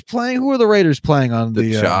Raiders playing? Who are the Raiders playing on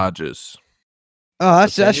The Chargers. Oh,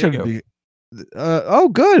 that shouldn't be. Oh,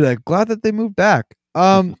 good. I'm glad that they moved back.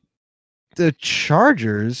 The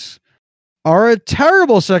Chargers are a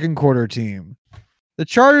terrible second quarter team. The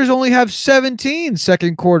Chargers only have 17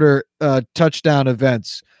 second quarter touchdown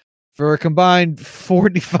events for a combined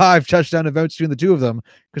 45 touchdown events between the two of them,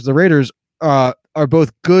 because the Raiders are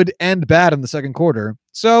both good and bad in the second quarter.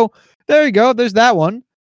 So there you go. There's that one.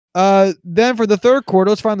 Then for the third quarter,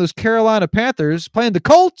 let's find those Carolina Panthers playing the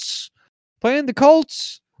Colts.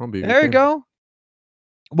 There you go.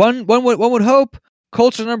 One would hope.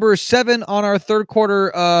 Colts are number 7 on our third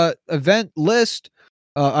quarter event list.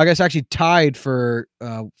 I guess actually tied for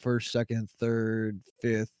first, second, third,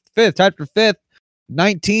 fifth, tied for fifth.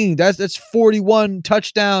 19. That's 41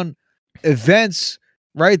 touchdown events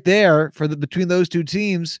right there for between those two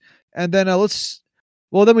teams. And then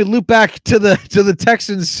then we loop back to the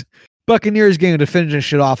Texans Buccaneers game to finish this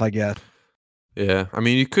shit off, I guess. Yeah, I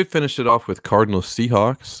mean, you could finish it off with Cardinals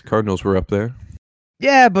Seahawks. Cardinals were up there.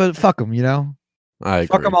 Yeah, but fuck them, you know.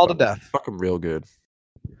 Fuck them all to death. Fuck them real good.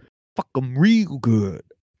 Fuck them real good.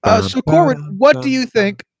 So Corbin, what do you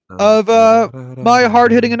think of my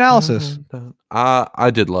hard-hitting analysis?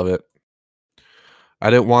 I did love it. I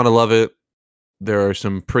didn't want to love it. There are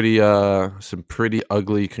some pretty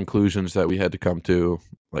ugly conclusions that we had to come to.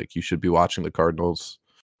 Like, you should be watching the Cardinals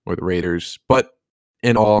or the Raiders. But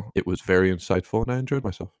in all, it was very insightful, and I enjoyed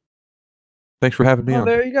myself. Thanks for having me on.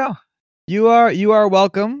 There you go. You are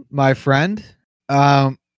welcome, my friend.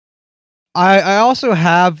 I also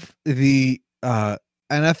have the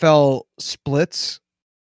NFL splits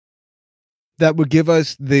that would give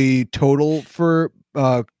us the total for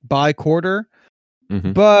by quarter,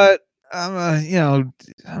 but I'm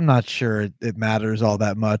not sure it matters all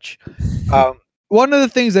that much. One of the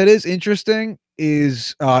things that is interesting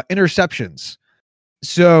is interceptions.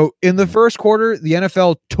 So in the first quarter, the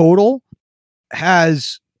NFL total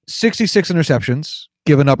has 66 interceptions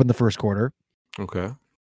given up in the first quarter. Okay.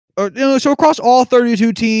 So across all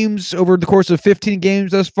 32 teams over the course of 15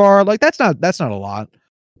 games thus far, like that's not a lot.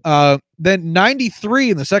 Then 93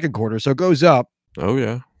 in the second quarter, so it goes up. Oh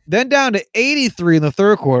yeah. Then down to 83 in the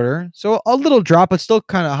third quarter, so a little drop, but still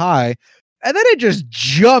kind of high. And then it just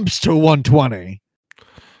jumps to 120.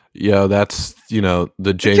 Yeah, that's the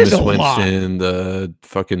Jameis Winston, the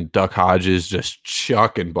fucking Duck Hodges just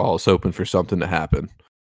chucking balls open for something to happen.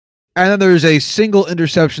 And then there's a single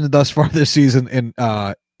interception thus far this season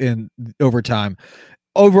in overtime.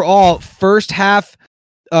 Overall, first half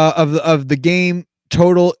of the game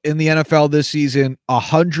total in the NFL this season,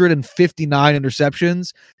 159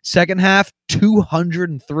 interceptions. Second half,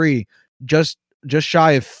 203, just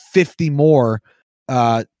shy of 50 more.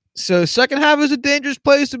 So second half is a dangerous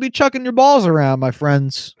place to be chucking your balls around, my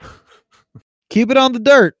friends. Keep it on the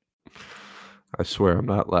dirt. I swear I'm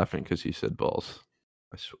not laughing because he said balls.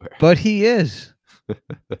 I swear. But he is.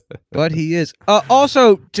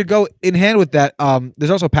 Also, to go in hand with that,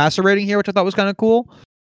 there's also passer rating here, which I thought was kind of cool.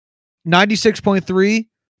 96.3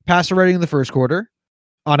 passer rating in the first quarter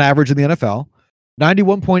on average in the NFL.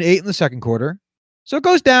 91.8 in the second quarter. So it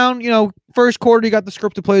goes down, first quarter, you got the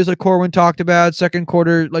scripted plays like Corwin talked about. Second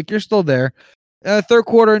quarter, like, you're still there. Third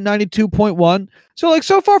quarter, 92.1. So, like,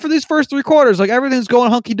 so far for these first three quarters, like, everything's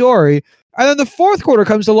going hunky-dory. And then the fourth quarter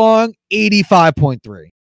comes along, 85.3.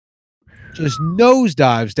 Just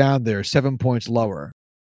nosedives down there, 7 points lower.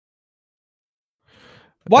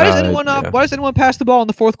 Why does anyone pass the ball in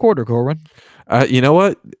the fourth quarter, Corwin? You know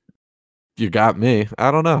what? You got me.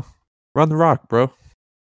 I don't know. Run the rock, bro.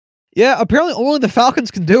 Yeah, apparently only the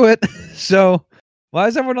Falcons can do it. So why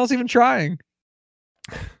is everyone else even trying?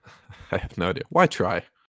 I have no idea. Why try?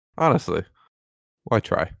 Honestly, why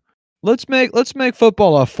try? Let's make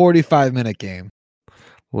football a 45-minute game.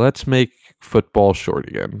 Let's make football short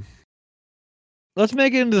again. Let's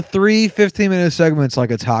make it into 3 15-minute segments like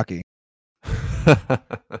it's hockey.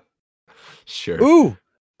 Sure. Ooh,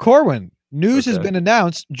 Corwin, news has been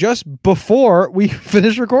announced just before we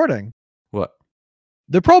finish recording. What?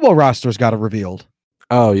 The Pro Bowl roster's got it revealed.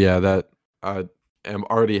 Oh yeah, that I am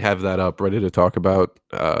already have that up, ready to talk about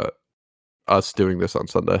us doing this on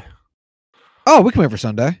Sunday. Oh, we can wait for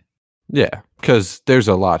Sunday. Yeah, because there's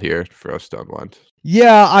a lot here for us to unwind.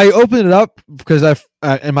 Yeah, I opened it up because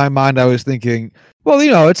in my mind I was thinking, well,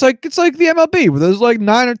 it's like the MLB where there's like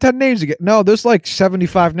 9 or 10 names to get. No, there's like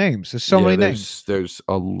 75 names. There's so many names. There's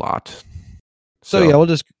a lot. So yeah, we'll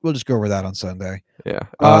just go over that on Sunday.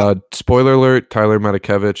 Yeah. Spoiler alert: Tyler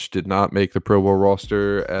Matakevich did not make the Pro Bowl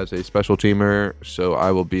roster as a special teamer, so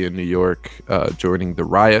I will be in New York joining the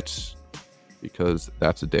riots because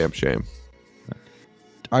that's a damn shame.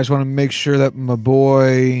 I just want to make sure that my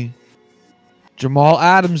boy Jamal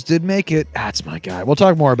Adams did make it. That's my guy. We'll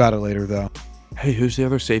talk more about it later, though. Hey, who's the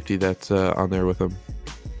other safety that's on there with him?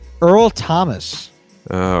 Earl Thomas.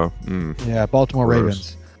 Oh, yeah, Baltimore Gross.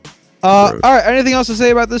 Ravens. All right. Anything else to say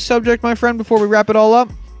about this subject, my friend, before we wrap it all up?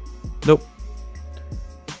 Nope.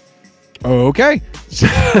 Okay.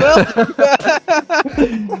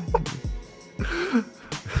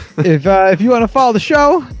 If you want to follow the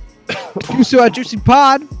show, do so at Juicy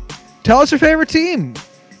Pod. Tell us your favorite team.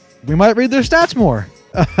 We might read their stats more.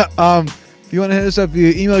 If you want to hit us up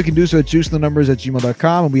via email, you can do so at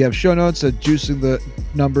juicingthenumbers@gmail.com. And we have show notes at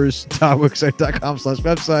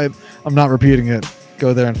juicingthenumbers.wixsite.com/website. I'm not repeating it.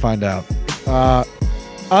 Go there and find out.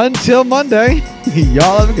 Until Monday,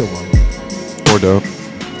 y'all have a good one. Or don't.